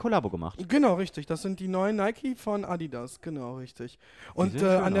eine Kollabo gemacht? Genau, richtig. Das sind die neuen Nike von Adidas. Genau, richtig. Und sehen schön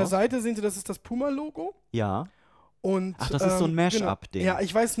an der aus. Seite sehen Sie, das ist das Puma-Logo. Ja. Und, Ach, das ist so ein Mash-up-Ding. Genau. Ja,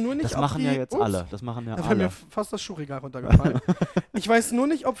 ich weiß nur nicht, Das ob machen die, ja jetzt Ups, alle. Das machen ja Da wäre mir alle. fast das Schuhregal runtergefallen. Ich weiß nur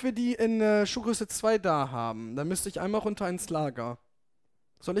nicht, ob wir die in Schuhgröße 2 da haben. Da müsste ich einmal runter ins Lager.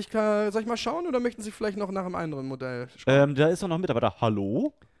 Soll ich mal schauen oder möchten Sie vielleicht noch nach einem anderen Modell schauen? Da ist doch noch ein Mitarbeiter.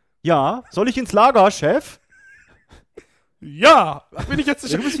 Hallo? Ja, soll ich ins Lager, Chef? Ja! Bin ich jetzt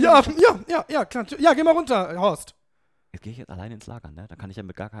sicher? Ja, klar. Ja, geh mal runter, Horst. Jetzt gehe ich jetzt alleine ins Lager, ne? Da kann ich ja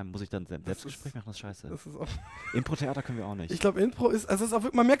mit gar keinem, muss ich dann Selbstgespräch machen, das ist scheiße. Das ist auch, Impro-Theater können wir auch nicht. ich glaube, Impro ist auch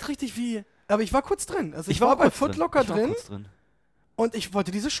wirklich, man merkt richtig wie, aber ich war kurz drin. Also ich war auch bei kurz Foot Locker Ich war auch drin kurz drin. und ich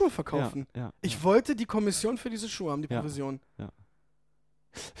wollte diese Schuhe verkaufen. Ja. Ich wollte die Kommission für diese Schuhe haben, die Ja. Provision.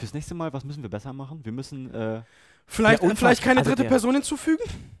 Fürs nächste Mal, was müssen wir besser machen? Wir müssen, Vielleicht, der Unfall- vielleicht keine also dritte der- Person hinzufügen?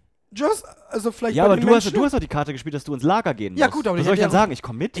 Just? Also vielleicht ja, bei aber den du hast Menschen? doch die Karte gespielt, dass du ins Lager gehen musst. Ja, gut, aber was ich soll ich hätte dann ja- sagen? Ich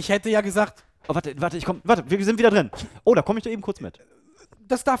komme mit? Ich hätte ja gesagt, Oh, warte, wir sind wieder drin. Oh, da komme ich doch eben kurz mit.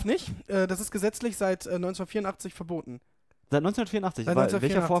 das darf nicht. Das ist gesetzlich seit 1984 verboten. Seit 1984. Seit Welcher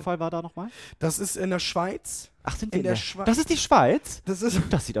 1984. Vorfall war da nochmal? Das ist in der Schweiz. Ach, sind wir In der Schweiz. Das ist die Schweiz? Das ist.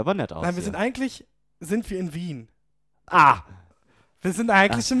 Das sieht aber nett aus. Nein, wir hier. sind wir in Wien. Ah! Wir sind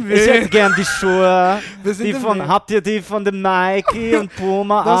eigentlich in Ich hätte Wien. gern die Schuhe. Wir sind in Wien. Habt ihr die von dem Nike und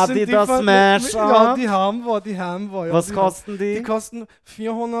Puma, Das sind die Adidas, von- Smash? Ja, die haben wir. Ja, Was die kosten die? Die kosten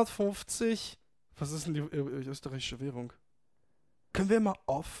 450. Was ist denn die österreichische Währung? Können wir mal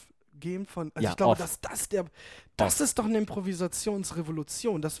geben von. Also Ja, ich glaube, off. das ist doch eine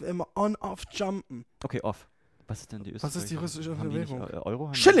Improvisationsrevolution, dass wir immer on-off jumpen. Okay, off. Was ist denn die Was ist die russische Haben die nicht, Währung? Euro?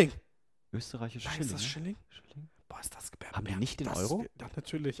 Haben die Schilling! Österreichische Nein, Schilling. ist das ne? Schilling? Schilling? Boah, ist das gebernt. Haben die nicht den Euro? Ja,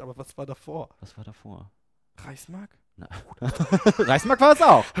 natürlich, aber was war davor? Was war davor? Reichsmark? Na, Reichsmark war es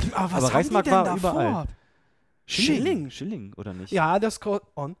auch. Aber was Aber haben Reichsmark die denn war davor? überall. Schilling? Schilling, oder nicht? Ja, das kostet.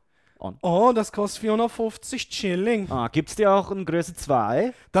 On. Oh, das kostet 450 Schilling. Ah, gibt's dir auch in Größe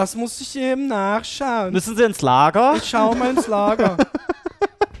 2? Das muss ich eben nachschauen. Müssen sie ins Lager? Ich schau mal ins Lager.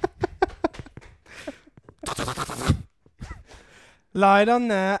 Leider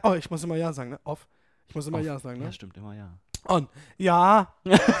ne. Oh, ich muss immer Ja sagen, ne? Off. Ich muss immer Ja sagen, ne? Ja, stimmt, immer ja. On. Ja.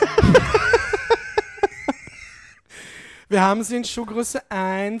 Wir haben sie in Schuhgröße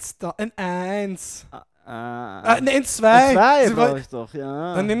 1. In 1. Ne, in 2. Zwei Sie brauch woll- ich doch,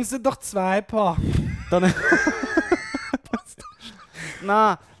 ja. Dann nehmen sie doch 2 Paar. Dann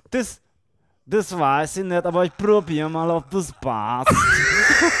Na, das weiß ich nicht, aber ich probiere mal, ob das passt.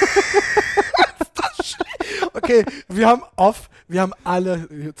 Okay, wir haben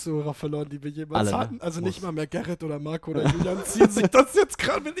alle Zuhörer verloren, die wir jemals Alle, ne? hatten. Also nicht Muss. mal mehr Gerrit oder Marco oder Julian ziehen sich das jetzt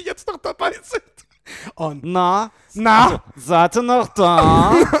gerade, wenn die jetzt noch dabei sind. On. Na, Na, seid ihr noch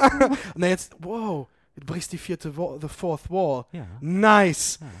da? na jetzt, wow, du brichst die the fourth wall. Ja.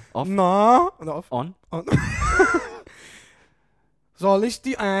 Nice. Off. Na, und auf. On? On. Soll ich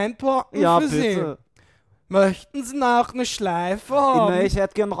die einpacken Ja, für Sie? bitte. Möchten Sie noch eine Schleife haben? Nee, ich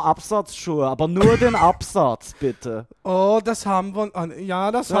hätte gerne noch Absatzschuhe, aber nur den Absatz, bitte. Oh, das haben wir.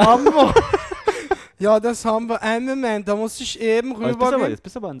 Ja, das haben wir. Ja, das haben wir. Einen Moment, da muss ich eben rübergehen. Jetzt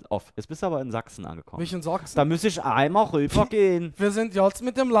bist du aber in Sachsen angekommen. Mich in Sachsen. Da muss ich einmal rübergehen. Wir sind jetzt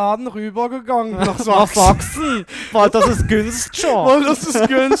mit dem Laden rübergegangen nach Nach Sachsen. Sachsen, weil das ist günstiger. Oh, das ist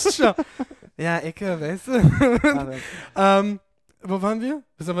günstiger. Ja, Ecke, weißt du. Wo waren wir?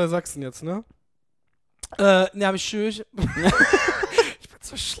 Wir sind bei Sachsen jetzt, ne? Ne, hab ich schön. Ich bin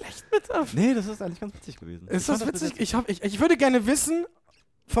so schlecht mit auf. Nee, das ist eigentlich ganz witzig gewesen. Ist Ich das fand witzig? Ich würde gerne wissen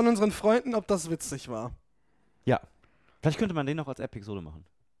von unseren Freunden, ob das witzig war. Ja. Vielleicht könnte man den noch als Episode machen.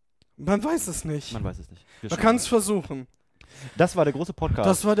 Man weiß es nicht. Man weiß es nicht. Wir Man schauen kann es mal. versuchen. Das war der große Podcast.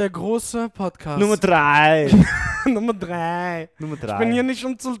 Das war der große Podcast. Nummer 3. Nummer 3. Nummer 3. Ich bin hier nicht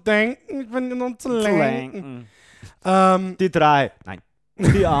um zu denken, ich bin hier um zu zu lenken. lenken. Die 3. Nein.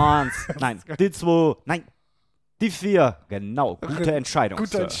 Die 1. Nein. Die 2. Nein. Die 4. Genau. Gute Entscheidung. Gute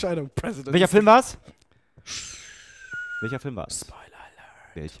Sir. Entscheidung, President. Welcher Film war's? Welcher Film war's? Spoiler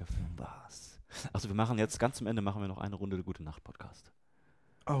Alert. Welcher Film war's? Achso, wir machen jetzt ganz zum Ende machen wir noch eine Runde Gute Nacht Podcast.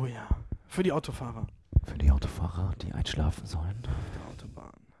 Oh ja. Für die Autofahrer. Für die Autofahrer, die einschlafen sollen. Auf der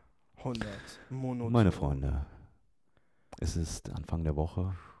Autobahn. 100 Monoton. Meine Freunde, es ist Anfang der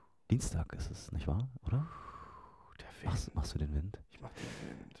Woche. Dienstag ist es, nicht wahr? Oder? Der Wind. Machst du den Wind? Ich mach den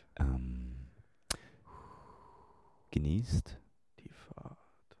Wind. Genießt Die Fahrt.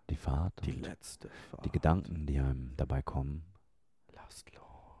 die Fahrt, Die und letzte Fahrt. die Gedanken, die einem dabei kommen, Lasst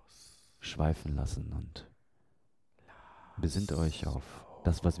los. schweifen lassen und besinnt euch auf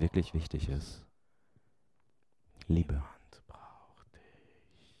das, was wirklich wichtig ist. Liebe. Niemand braucht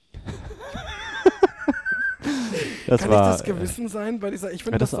dich. Das Kann war, ich das Gewissen sein bei dieser? Ich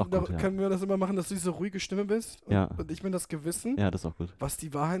finde, ja, das das ist auch gut, ja. können wir das immer machen, dass du diese ruhige Stimme bist. Und, Ja. und ich bin das Gewissen, Ja, das ist auch gut. was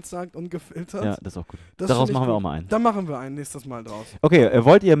die Wahrheit sagt, ungefiltert. Ja, das ist auch gut. Das Daraus find ich machen wir gut. auch mal einen. Da machen wir ein nächstes Mal draus. Okay,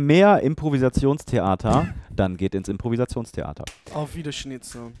 wollt ihr mehr Improvisationstheater? Dann geht ins Improvisationstheater. Auf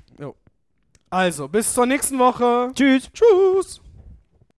Wiederschnitzel. Jo. Also, bis zur nächsten Woche. Tschüss! Tschüss.